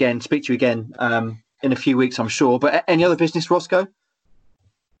listen to you again, speak to you again in a few weeks, I'm sure. But any other business, Roscoe?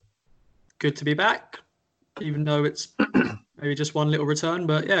 Good to be back, even though it's maybe just one little return.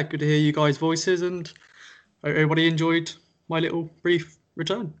 But yeah, good to hear you guys' voices, and everybody enjoyed my little brief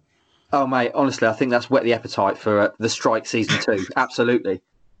return. Oh, mate, honestly, I think that's whet the appetite for the strike season 2. Absolutely.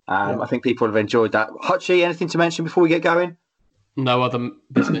 I think people have enjoyed that. Hutchie, anything to mention before we get going? No other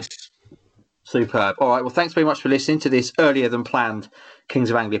business. Superb. All right. Well, thanks very much for listening to this earlier than planned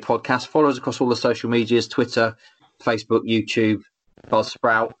Kings of Anglia podcast. Follow us across all the social medias, Twitter, Facebook, YouTube,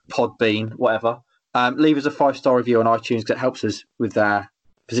 Buzzsprout, Podbean, whatever. Leave us a 5-star review on iTunes because it helps us with our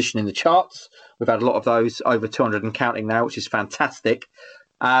position in the charts. We've had a lot of those, over 200 and counting now, which is fantastic.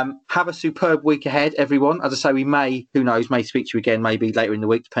 Have a superb week ahead, everyone. As I say, we may speak to you again maybe later in the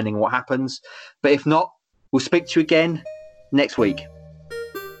week, depending on what happens. But if not, we'll speak to you again next week.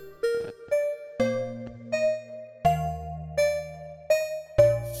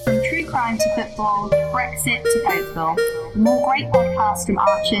 From true crime to football, Brexit to Oakville. For more great podcasts from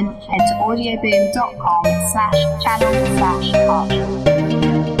Archon, head to audioboom.com/channel/Archon.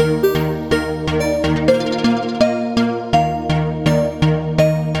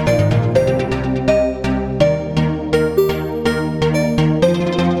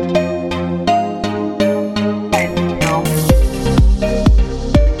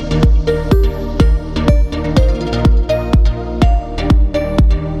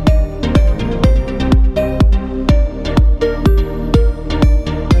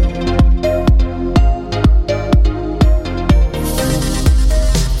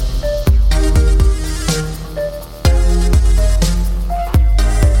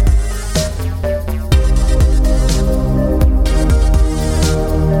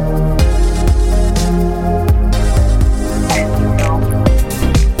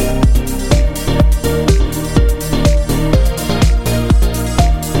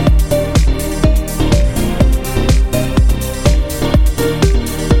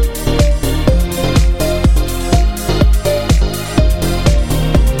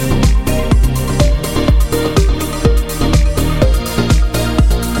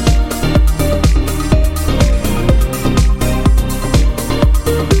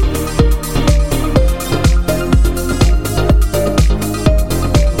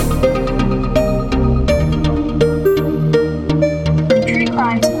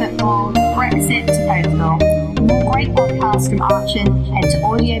 podcast from Archon, head to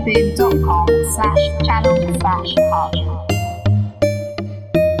audioboom.com/channel/Archon.